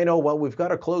 They were saying, oh, well, we've got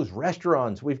to close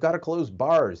restaurants, we've got to close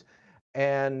bars.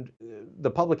 And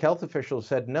the public health officials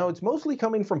said, no, it's mostly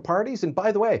coming from parties. And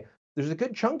by the way, there's a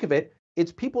good chunk of it.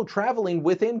 It's people traveling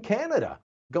within Canada,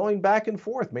 going back and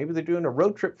forth. Maybe they're doing a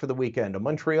road trip for the weekend to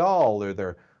Montreal, or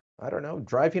they're, I don't know,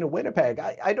 driving to Winnipeg.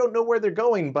 I don't know where they're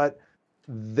going, but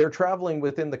they're traveling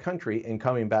within the country and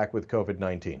coming back with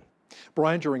COVID-19.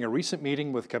 Brian, during a recent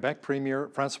meeting with Quebec Premier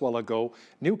François Legault,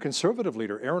 new Conservative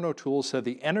leader Erin O'Toole said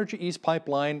the Energy East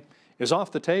pipeline is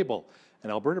off the table.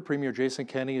 And Alberta Premier Jason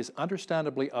Kenney is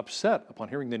understandably upset upon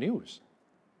hearing the news.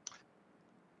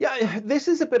 Yeah, this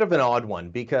is a bit of an odd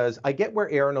one because I get where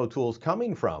Erin O'Toole's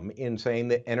coming from in saying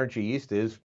that Energy East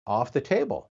is off the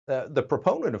table. The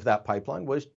proponent of that pipeline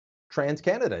was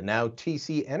TransCanada, now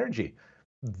TC Energy.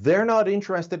 They're not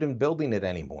interested in building it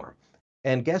anymore.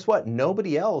 And guess what?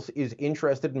 Nobody else is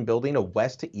interested in building a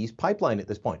west to east pipeline at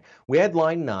this point. We had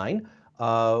Line 9,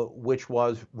 which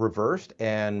was reversed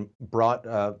and brought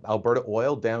Alberta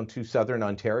oil down to southern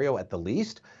Ontario at the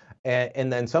least.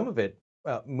 And then some of it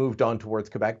moved on towards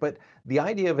Quebec. But the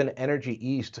idea of an Energy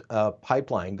East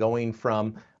pipeline going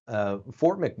from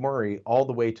Fort McMurray all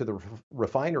the way to the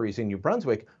refineries in New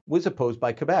Brunswick was opposed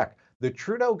by Quebec. The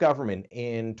Trudeau government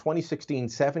in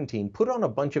 2016-17 put on a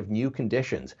bunch of new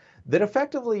conditions that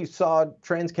effectively saw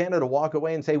TransCanada walk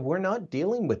away and say, we're not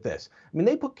dealing with this. I mean,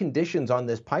 they put conditions on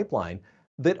this pipeline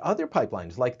that other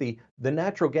pipelines, like the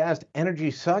natural gas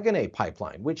Energy Saguenay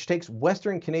pipeline, which takes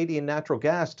Western Canadian natural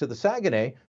gas to the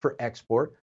Saguenay for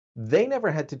export, they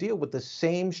never had to deal with the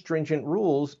same stringent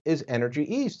rules as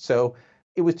Energy East. So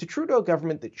it was the Trudeau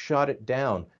government that shot it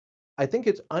down. I think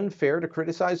it's unfair to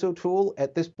criticize O'Toole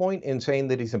at this point in saying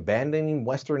that he's abandoning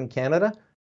Western Canada.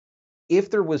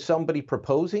 If there was somebody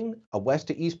proposing a west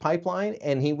to east pipeline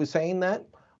and he was saying that,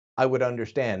 I would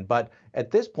understand. But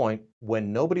at this point,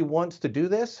 when nobody wants to do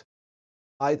this,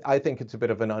 I think it's a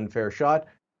bit of an unfair shot.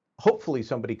 Hopefully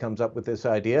somebody comes up with this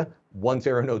idea once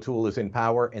Erin O'Toole is in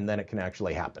power, and then it can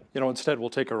actually happen. You know, instead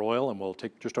we'll take our oil and we'll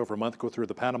take just over a month, go through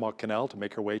the Panama Canal to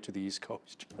make our way to the East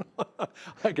Coast.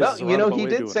 I guess well, he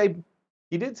did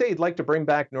say he'd like to bring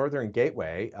back Northern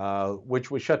Gateway,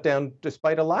 which was shut down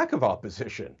despite a lack of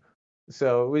opposition.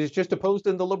 So it was just opposed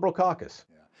in the Liberal caucus.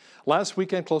 Yeah. Last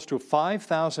weekend, close to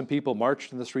 5,000 people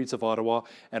marched in the streets of Ottawa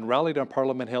and rallied on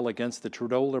Parliament Hill against the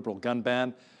Trudeau Liberal gun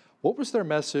ban. What was their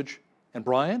message? And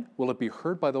Brian, will it be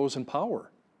heard by those in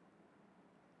power?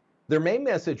 Their main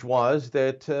message was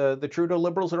that the Trudeau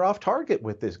Liberals are off target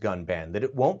with this gun ban, that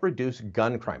it won't reduce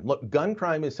gun crime. Look, gun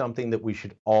crime is something that we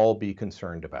should all be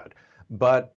concerned about.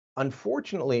 But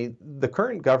unfortunately, the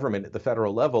current government at the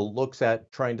federal level looks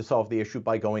at trying to solve the issue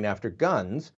by going after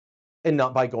guns and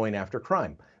not by going after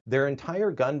crime. Their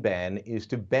entire gun ban is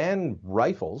to ban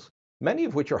rifles, many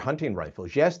of which are hunting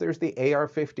rifles. Yes, there's the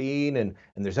AR-15 and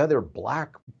there's other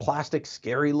black plastic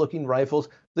scary looking rifles.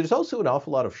 There's also an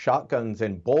awful lot of shotguns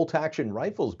and bolt action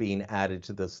rifles being added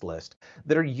to this list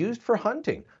that are used for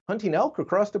hunting elk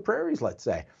across the prairies, let's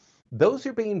say. Those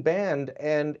are being banned,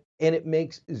 and it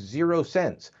makes zero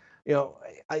sense. You know,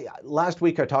 last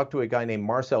week I talked to a guy named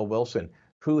Marcel Wilson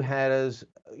who has,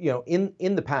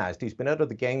 in the past, he's been out of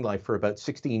the gang life for about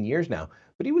 16 years now,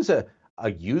 but he was a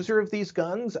a user of these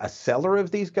guns, a seller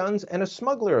of these guns, and a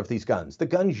smuggler of these guns. The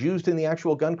guns used in the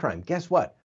actual gun crime, guess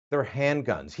what? They're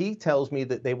handguns. He tells me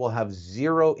that they will have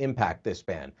zero impact, this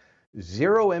ban.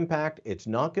 Zero impact. It's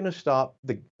not going to stop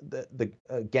the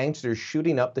gangsters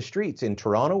shooting up the streets in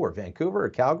Toronto or Vancouver or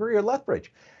Calgary or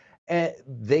Lethbridge. And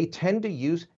they tend to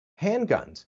use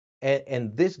handguns.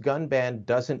 And this gun ban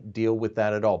doesn't deal with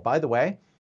that at all. By the way,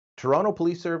 Toronto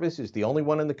Police Service is the only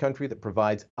one in the country that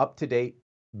provides up-to-date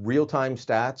real-time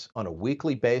stats on a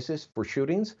weekly basis for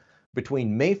shootings.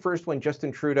 Between May 1st, when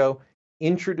Justin Trudeau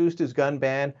introduced his gun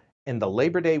ban, and the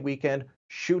Labor Day weekend,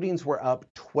 shootings were up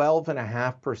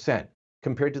 12.5%.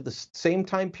 Compared to the same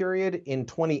time period in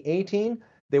 2018,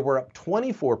 they were up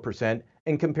 24%.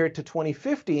 And compared to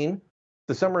 2015,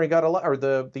 the summer he got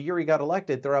the year he got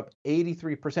elected, they're up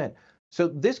 83%. So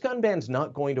this gun ban's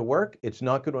not going to work. It's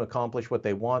not going to accomplish what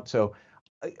they want. So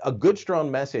a good, strong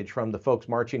message from the folks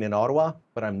marching in Ottawa,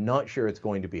 but I'm not sure it's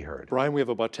going to be heard. Brian, we have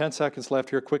about 10 seconds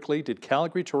left here. Quickly, did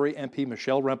Calgary Tory MP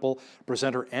Michelle Rempel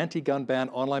present her anti-gun ban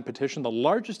online petition, the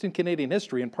largest in Canadian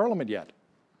history, in Parliament yet?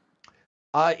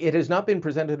 It has not been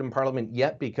presented in Parliament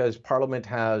yet because Parliament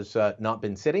has not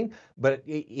been sitting, but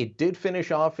it did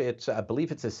finish off its, I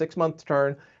believe it's a 6-month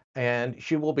term, and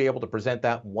she will be able to present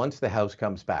that once the House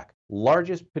comes back.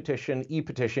 Largest petition,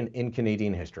 e-petition in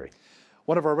Canadian history.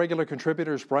 One of our regular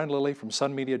contributors, Brian Lilly from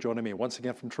Sun Media, joining me once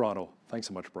again from Toronto. Thanks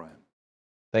so much, Brian.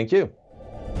 Thank you.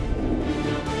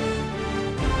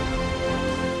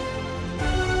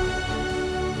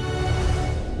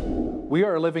 We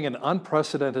are living in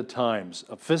unprecedented times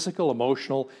of physical,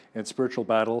 emotional, and spiritual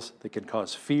battles that can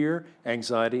cause fear,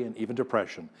 anxiety, and even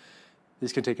depression.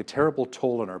 These can take a terrible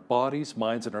toll on our bodies,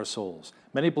 minds, and our souls.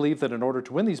 Many believe that in order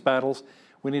to win these battles,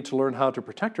 we need to learn how to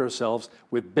protect ourselves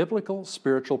with biblical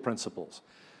spiritual principles.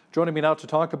 Joining me now to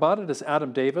talk about it is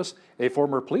Adam Davis, a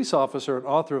former police officer and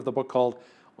author of the book called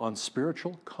On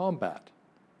Spiritual Combat.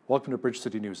 Welcome to Bridge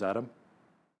City News, Adam.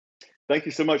 Thank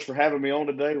you so much for having me on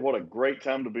today. What a great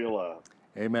time to be alive.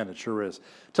 Amen, it sure is.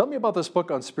 Tell me about this book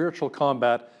on spiritual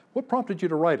combat. What prompted you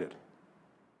to write it?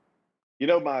 You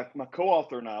know, my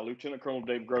co-author and I, Lieutenant Colonel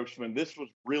Dave Grossman, this was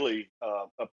really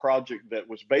a project that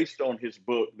was based on his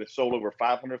book that sold over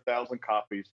 500,000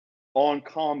 copies on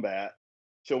combat.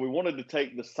 So we wanted to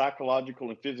take the psychological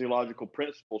and physiological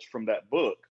principles from that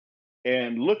book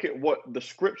and look at what the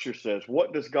scripture says.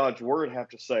 What does God's word have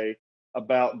to say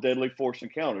about deadly force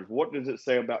encounters? What does it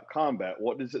say about combat?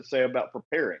 What does it say about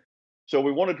preparing? So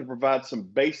we wanted to provide some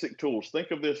basic tools.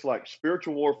 Think of this like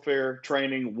spiritual warfare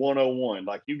training 101.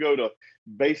 Like you go to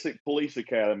basic police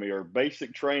academy or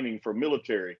basic training for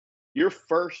military. Your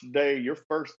first day, your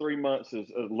first 3 months is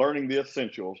learning the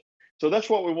essentials. So that's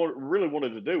what we really wanted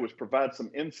to do, was provide some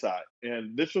insight.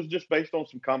 And this was just based on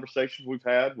some conversations we've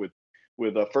had with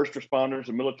first responders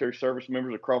and military service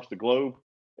members across the globe.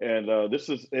 And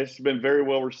it's been very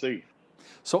well received.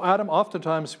 So Adam,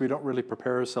 oftentimes we don't really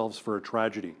prepare ourselves for a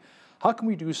tragedy. How can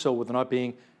we do so with not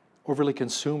being overly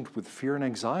consumed with fear and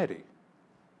anxiety?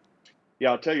 Yeah,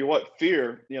 I'll tell you what,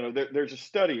 fear, you know, there's a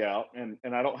study out, and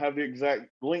I don't have the exact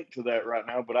link to that right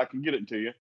now, but I can get it to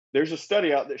you. There's a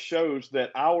study out that shows that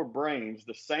our brains,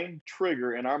 the same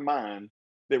trigger in our mind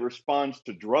that responds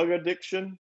to drug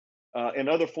addiction and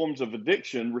other forms of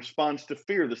addiction responds to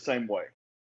fear the same way.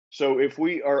 So if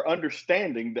we are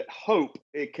understanding that hope,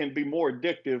 it can be more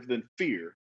addictive than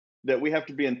fear, that we have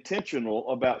to be intentional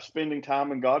about spending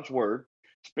time in God's word,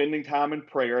 spending time in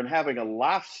prayer, and having a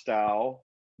lifestyle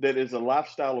that is a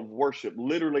lifestyle of worship,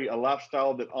 literally a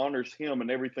lifestyle that honors him in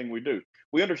everything we do.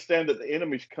 We understand that the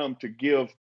enemies come to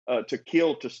give, to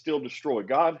kill, to steal, destroy.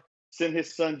 God sent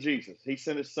his son, Jesus. He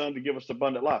sent his son to give us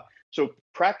abundant life. So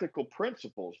practical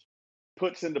principles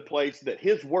puts into place that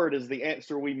his word is the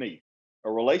answer we need.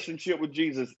 A relationship with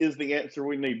Jesus is the answer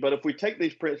we need. But if we take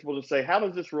these principles and say, how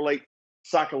does this relate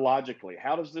psychologically?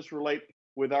 How does this relate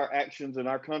with our actions and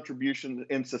our contribution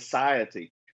in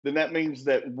society? Then that means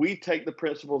that we take the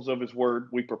principles of his word,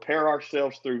 we prepare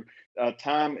ourselves through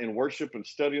time in worship and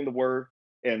studying the word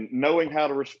and knowing how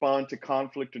to respond to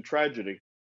conflict and tragedy.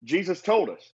 Jesus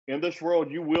told us, in this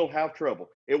world, you will have trouble.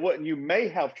 It wasn't you may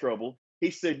have trouble.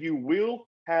 He said, you will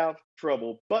have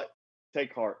trouble, but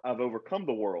take heart. I've overcome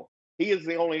the world. He is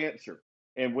the only answer.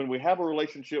 And when we have a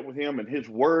relationship with him and his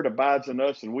word abides in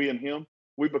us and we in him,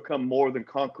 we become more than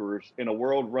conquerors in a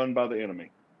world run by the enemy.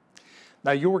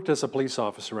 Now, you worked as a police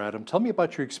officer, Adam. Tell me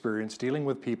about your experience dealing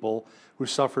with people who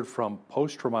suffered from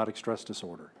post-traumatic stress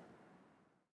disorder.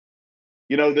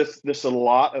 You know, there's a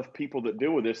lot of people that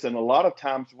deal with this, and a lot of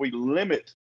times we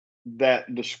limit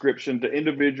that description to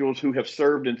individuals who have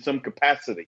served in some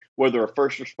capacity, whether a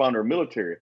first responder or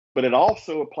military. But it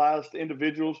also applies to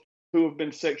individuals who have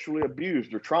been sexually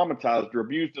abused or traumatized or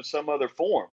abused in some other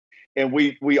form. And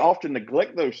we often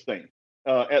neglect those things.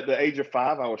 At the age of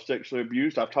 5, I was sexually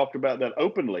abused. I've talked about that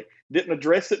openly. Didn't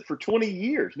address it for 20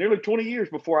 years, nearly 20 years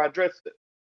before I addressed it,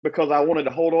 because I wanted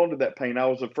to hold on to that pain. I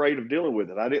was afraid of dealing with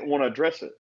it. I didn't want to address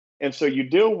it. And so you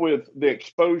deal with the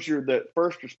exposure that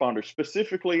first responders,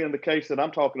 specifically in the case that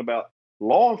I'm talking about,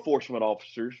 law enforcement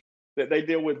officers, that they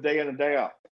deal with day in and day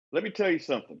out. Let me tell you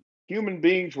something. Human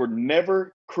beings were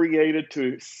never created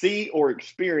to see or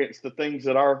experience the things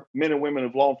that our men and women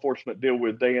of law enforcement deal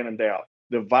with day in and day out.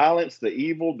 The violence, the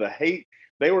evil, the hate,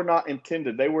 they were not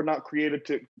intended. They were not created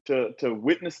to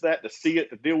witness that, to see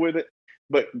it, to deal with it.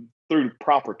 But through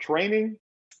proper training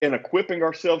and equipping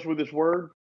ourselves with His Word,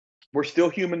 we're still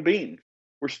human beings.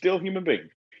 We're still human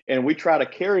beings. And we try to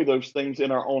carry those things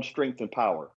in our own strength and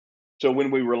power. So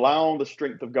when we rely on the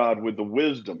strength of God with the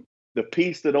wisdom, the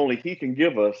peace that only He can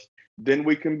give us, then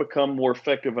we can become more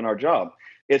effective in our job.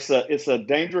 It's a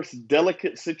dangerous,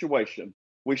 delicate situation.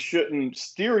 We shouldn't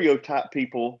stereotype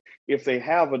people if they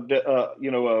have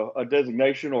a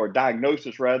designation or a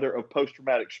diagnosis, rather, of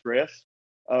post-traumatic stress.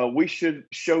 We should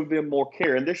show them more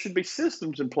care. And there should be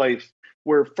systems in place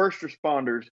where first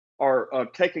responders are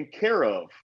taken care of,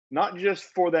 not just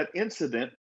for that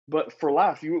incident, but for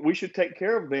life. We should take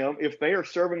care of them if they are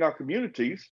serving our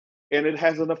communities and it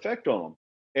has an effect on them.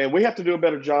 And we have to do a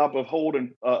better job of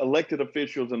holding elected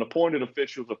officials and appointed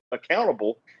officials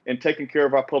accountable and taking care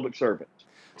of our public servants.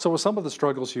 So with some of the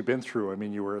struggles you've been through, I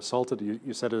mean, you were assaulted,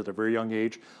 you said it at a very young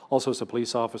age, also as a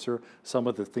police officer, some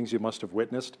of the things you must have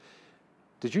witnessed.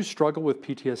 Did you struggle with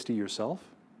PTSD yourself?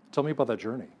 Tell me about that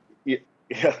journey.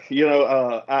 Yeah,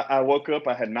 I woke up,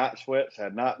 I had night sweats,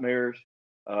 had nightmares,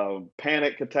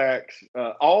 panic attacks,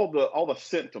 all the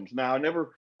symptoms. Now, I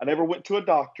never went to a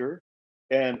doctor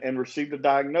and received a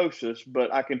diagnosis,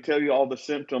 but I can tell you all the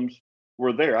symptoms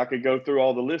were there. I could go through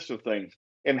all the list of things.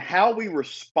 And how we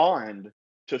respond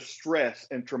to stress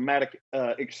and traumatic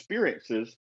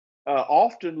experiences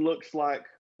often looks like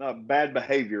bad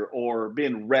behavior or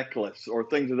being reckless or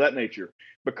things of that nature,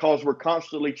 because we're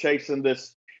constantly chasing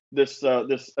this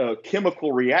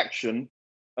chemical reaction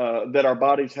that our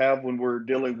bodies have when we're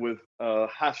dealing with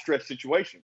high stress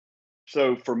situations.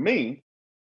 So for me,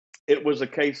 it was a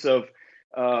case of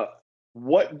how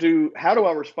do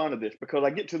I respond to this? Because I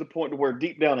get to the point where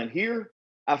deep down in here,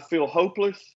 I feel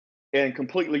hopeless and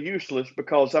completely useless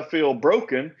because I feel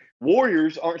broken.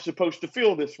 Warriors aren't supposed to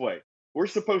feel this way. We're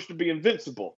supposed to be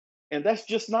invincible. And that's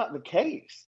just not the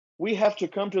case. We have to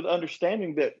come to the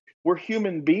understanding that we're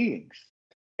human beings.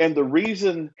 And the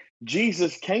reason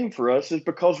Jesus came for us is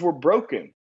because we're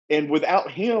broken. And without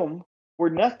Him, we're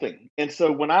nothing. And so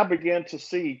when I began to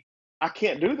see, I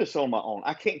can't do this on my own,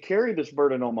 I can't carry this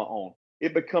burden on my own,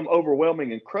 it became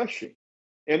overwhelming and crushing.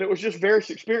 And it was just various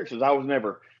experiences. I was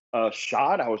never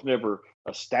shot. I was never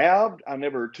stabbed. I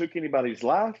never took anybody's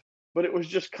life. But it was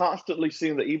just constantly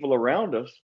seeing the evil around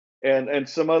us and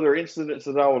some other incidents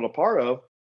that I was a part of.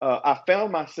 I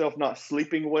found myself not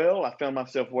sleeping well. I found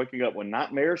myself waking up with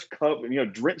nightmares,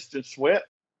 drenched in sweat,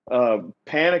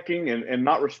 panicking and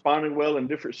not responding well in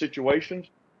different situations,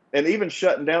 and even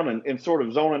shutting down and sort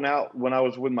of zoning out when I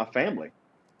was with my family.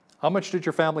 How much did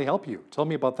your family help you? Tell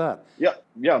me about that.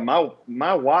 Yeah.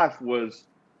 My wife was,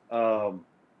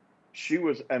 she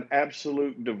was an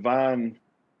absolute divine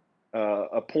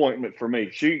appointment for me.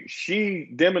 She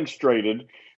demonstrated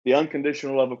the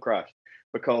unconditional love of Christ,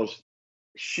 because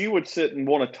she would sit and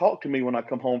want to talk to me when I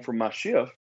come home from my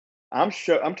shift. I'm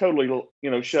totally,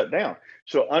 shut down.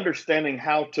 So understanding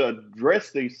how to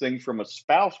address these things from a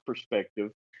spouse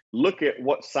perspective, look at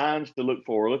what signs to look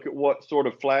for, look at what sort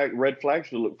of red flags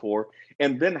to look for,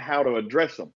 and then how to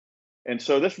address them. And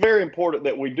so that's very important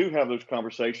that we do have those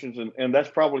conversations, and that's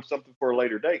probably something for a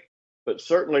later date. But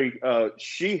certainly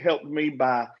she helped me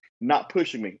by not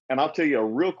pushing me. And I'll tell you a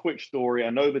real quick story. I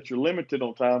know that you're limited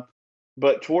on time,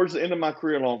 but towards the end of my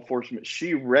career in law enforcement,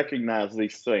 she recognized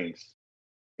these things.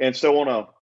 And so on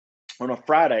a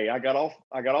Friday, I got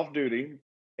off duty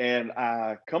and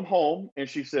I come home, and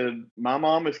she said, "My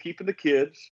mom is keeping the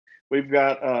kids. We've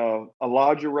got a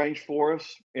lodge arranged for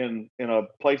us in a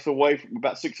place away, from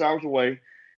about 6 hours away."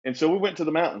 And so we went to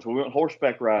the mountains. We went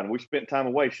horseback riding. We spent time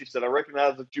away. She said, "I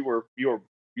recognize that you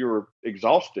were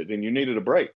exhausted and you needed a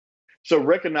break." So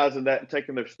recognizing that and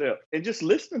taking those steps and just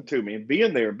listening to me and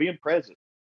being there and being present.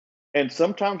 And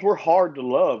sometimes we're hard to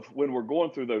love when we're going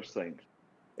through those things,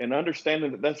 and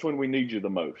understanding that that's when we need you the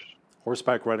most.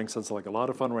 Horseback riding sounds like a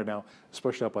lot of fun right now,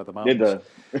 especially up by the mountains. It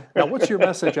does. Now, what's your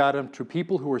message, Adam, to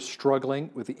people who are struggling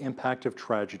with the impact of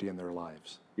tragedy in their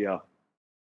lives? Yeah.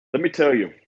 Let me tell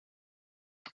you,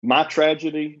 my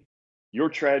tragedy Your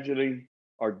tragedy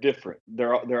are different.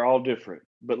 They're all different.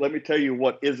 But let me tell you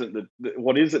what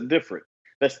isn't different.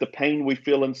 That's the pain we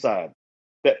feel inside.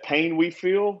 That pain we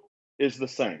feel is the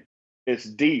same. It's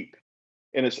deep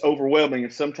and it's overwhelming,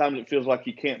 and sometimes it feels like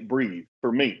you can't breathe.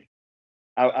 For me,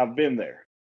 I've been there,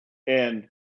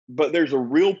 but there's a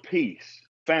real peace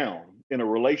found in a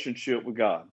relationship with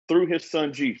God through His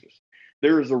Son Jesus.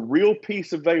 There is a real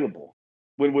peace available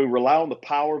when we rely on the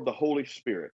power of the Holy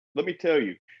Spirit. Let me tell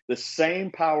you, the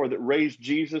same power that raised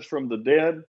Jesus from the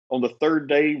dead on the third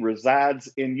day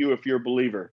resides in you if you're a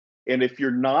believer. And if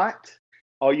you're not,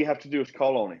 all you have to do is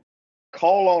call on Him.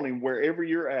 Call on Him wherever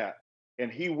you're at,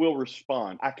 and He will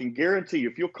respond. I can guarantee you,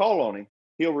 if you'll call on Him,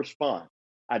 He'll respond.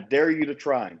 I dare you to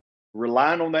try Him.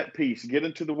 Relying on that peace, get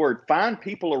into the Word. Find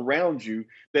people around you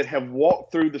that have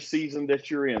walked through the season that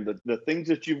you're in, the things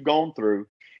that you've gone through,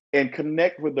 and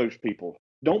connect with those people.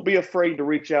 Don't be afraid to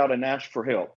reach out and ask for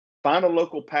help. Find a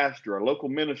local pastor, a local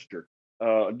minister,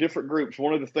 different groups.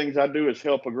 One of the things I do is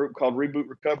help a group called Reboot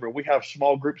Recovery. We have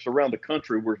small groups around the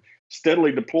country. We're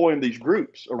steadily deploying these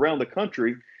groups around the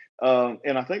country,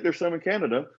 and I think there's some in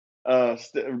Canada,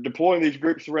 deploying these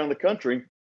groups around the country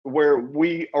where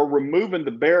we are removing the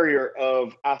barrier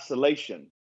of isolation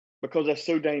because that's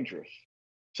so dangerous.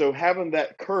 So having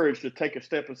that courage to take a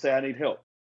step and say, I need help.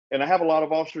 And I have a lot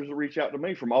of officers that reach out to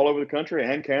me from all over the country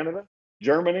and Canada,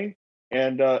 Germany.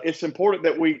 And it's important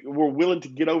that we're willing to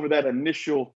get over that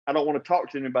initial, I don't want to talk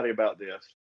to anybody about this,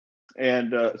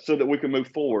 and so that we can move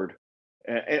forward.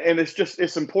 And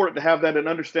it's important to have that and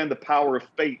understand the power of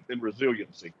faith and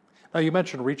resiliency. Now, you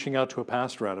mentioned reaching out to a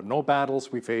pastor, Adam. No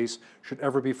battles we face should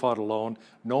ever be fought alone.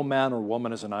 No man or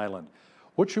woman is an island.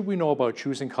 What should we know about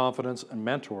choosing confidence and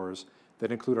mentors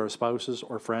that include our spouses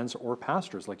or friends or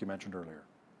pastors, like you mentioned earlier?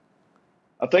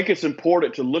 I think it's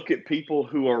important to look at people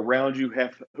who are around you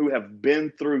who have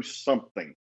been through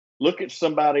something. Look at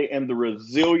somebody and the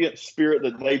resilient spirit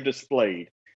that they've displayed.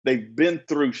 They've been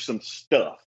through some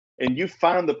stuff. And you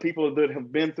find the people that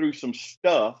have been through some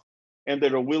stuff and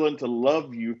that are willing to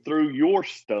love you through your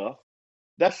stuff.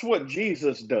 That's what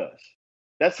Jesus does.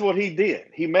 That's what He did.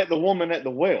 He met the woman at the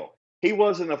well. He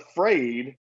wasn't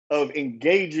afraid of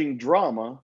engaging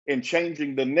drama and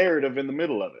changing the narrative in the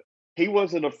middle of it. He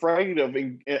wasn't afraid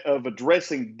of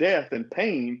addressing death and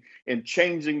pain and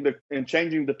changing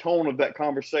the tone of that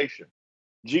conversation.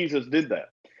 Jesus did that.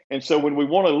 And so when we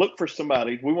want to look for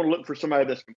somebody, we want to look for somebody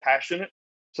that's compassionate,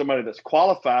 somebody that's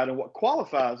qualified. And what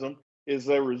qualifies them is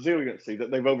their resiliency,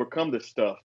 that they've overcome this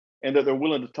stuff and that they're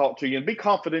willing to talk to you and be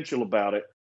confidential about it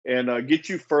and get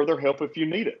you further help if you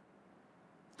need it.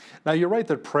 Now, you're right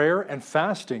that prayer and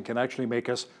fasting can actually make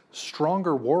us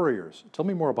stronger warriors. Tell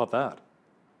me more about that.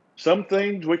 Some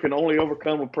things we can only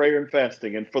overcome with prayer and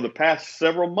fasting. And for the past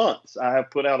several months, I have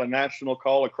put out a national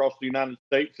call across the United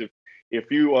States.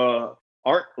 If you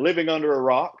aren't living under a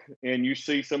rock and you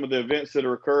see some of the events that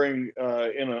are occurring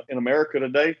in America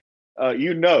today,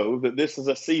 you know that this is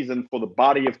a season for the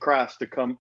body of Christ to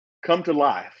come to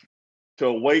life, to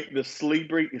awake the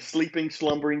sleeping,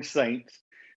 slumbering saints.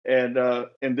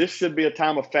 And this should be a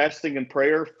time of fasting and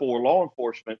prayer for law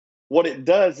enforcement. What it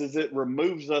does is it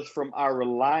removes us from our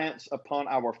reliance upon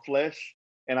our flesh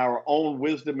and our own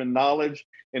wisdom and knowledge.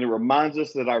 And it reminds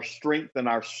us that our strength and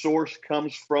our source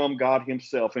comes from God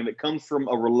Himself. And it comes from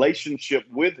a relationship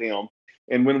with Him.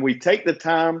 And when we take the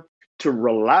time to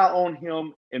rely on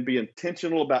Him and be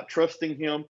intentional about trusting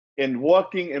Him and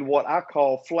walking in what I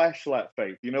call flashlight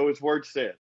faith. You know, His Word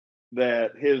said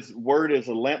that His Word is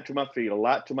a lamp to my feet, a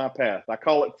light to my path. I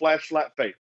call it flashlight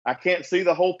faith. I can't see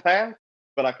the whole path,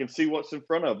 but I can see what's in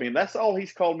front of me. And that's all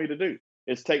He's called me to do,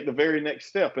 is take the very next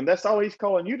step. And that's all He's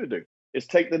calling you to do, is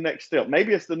take the next step.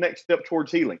 Maybe it's the next step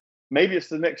towards healing. Maybe it's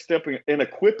the next step in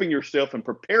equipping yourself and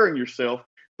preparing yourself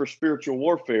for spiritual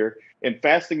warfare. And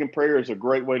fasting and prayer is a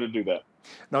great way to do that.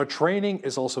 Now, training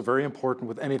is also very important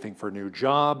with anything, for a new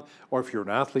job, or if you're an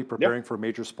athlete preparing for a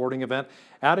major sporting event.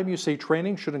 Adam, you say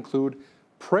training should include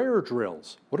prayer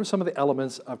drills. What are some of the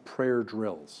elements of prayer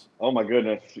drills? Oh my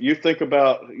goodness! You think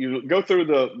about, you go through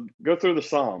the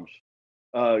Psalms.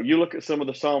 You look at some of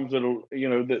the Psalms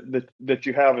that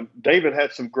you have, and David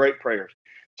had some great prayers.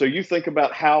 So you think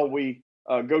about how we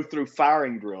go through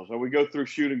firing drills, or we go through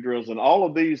shooting drills, and all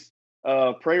of these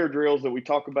prayer drills that we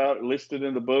talk about listed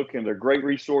in the book, and they're great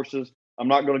resources. I'm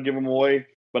not going to give them away,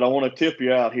 but I want to tip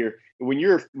you out here. When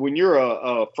you're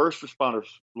a first responder,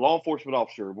 law enforcement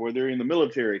officer, whether you're in the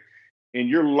military, and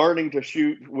you're learning to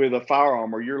shoot with a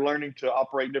firearm, or you're learning to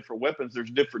operate different weapons,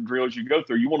 there's different drills you go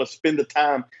through. You want to spend the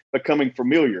time becoming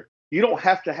familiar. You don't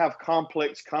have to have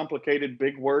complex, complicated,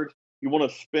 big words. You want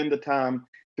to spend the time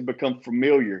to become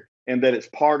familiar. and that it's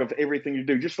part of everything you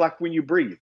do. Just like when you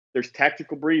breathe, there's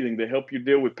tactical breathing to help you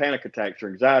deal with panic attacks or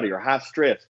anxiety or high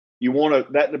stress. You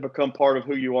want that to become part of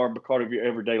who you are, part of your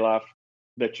everyday life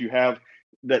that you have.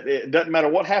 That it doesn't matter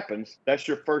what happens. That's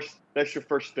your first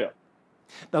step.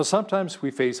 Now, sometimes we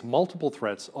face multiple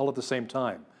threats all at the same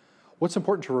time. What's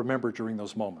important to remember during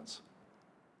those moments?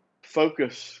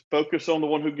 Focus on the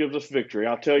one who gives us victory.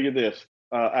 I'll tell you this.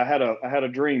 I had a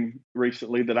dream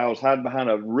recently that I was hiding behind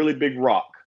a really big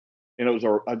rock, and it was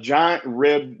a giant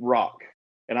red rock.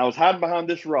 And I was hiding behind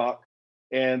this rock,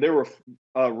 and there were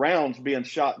rounds being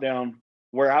shot down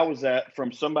where I was at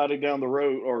from somebody down the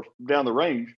road or down the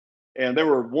range. And there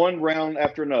were one round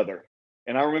after another.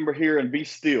 And I remember hearing, "Be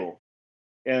still."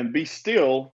 And "be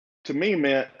still" to me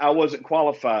meant I wasn't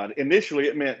qualified. Initially,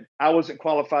 it meant I wasn't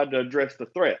qualified to address the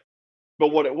threat.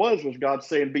 But what it was God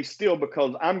saying, "Be still,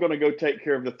 because I'm going to go take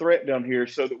care of the threat down here,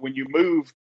 so that when you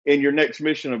move in your next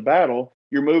mission of battle,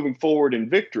 you're moving forward in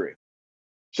victory."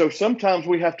 So sometimes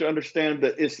we have to understand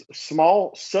that it's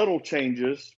small, subtle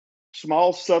changes,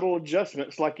 small, subtle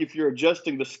adjustments. Like if you're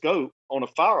adjusting the scope on a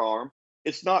firearm,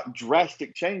 it's not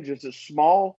drastic changes. It's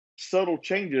small, subtle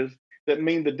changes that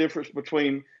mean the difference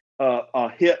between a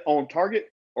hit on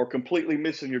target or completely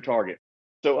missing your target.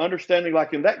 So understanding,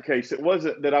 like in that case, it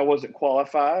wasn't that I wasn't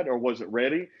qualified or wasn't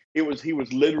ready. It was he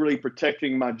was literally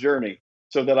protecting my journey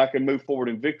so that I could move forward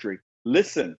in victory.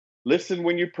 Listen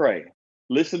when you pray.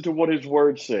 Listen to what his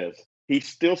word says. He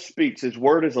still speaks. His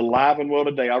word is alive and well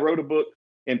today. I wrote a book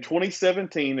in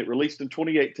 2017. It released in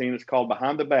 2018. It's called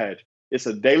Behind the Badge. It's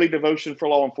a daily devotion for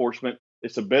law enforcement.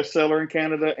 It's a bestseller in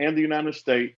Canada and the United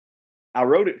States. I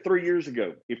wrote it 3 years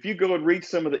ago. If you go and read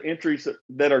some of the entries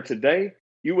that are today,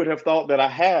 you would have thought that I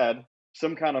had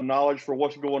some kind of knowledge for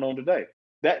what's going on today.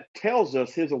 That tells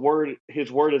us his word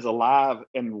is alive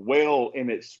and well,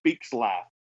 and it speaks life.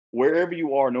 Wherever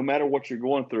you are, no matter what you're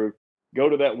going through, go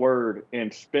to that word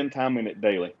and spend time in it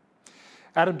daily.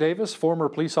 Adam Davis, former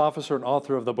police officer and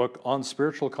author of the book On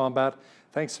Spiritual Combat,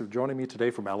 thanks for joining me today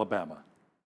from Alabama.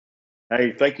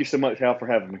 Hey, thank you so much, Hal, for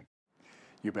having me.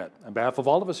 You bet. On behalf of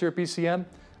all of us here at PCN,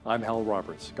 I'm Hal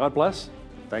Roberts. God bless.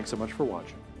 Thanks so much for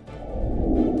watching.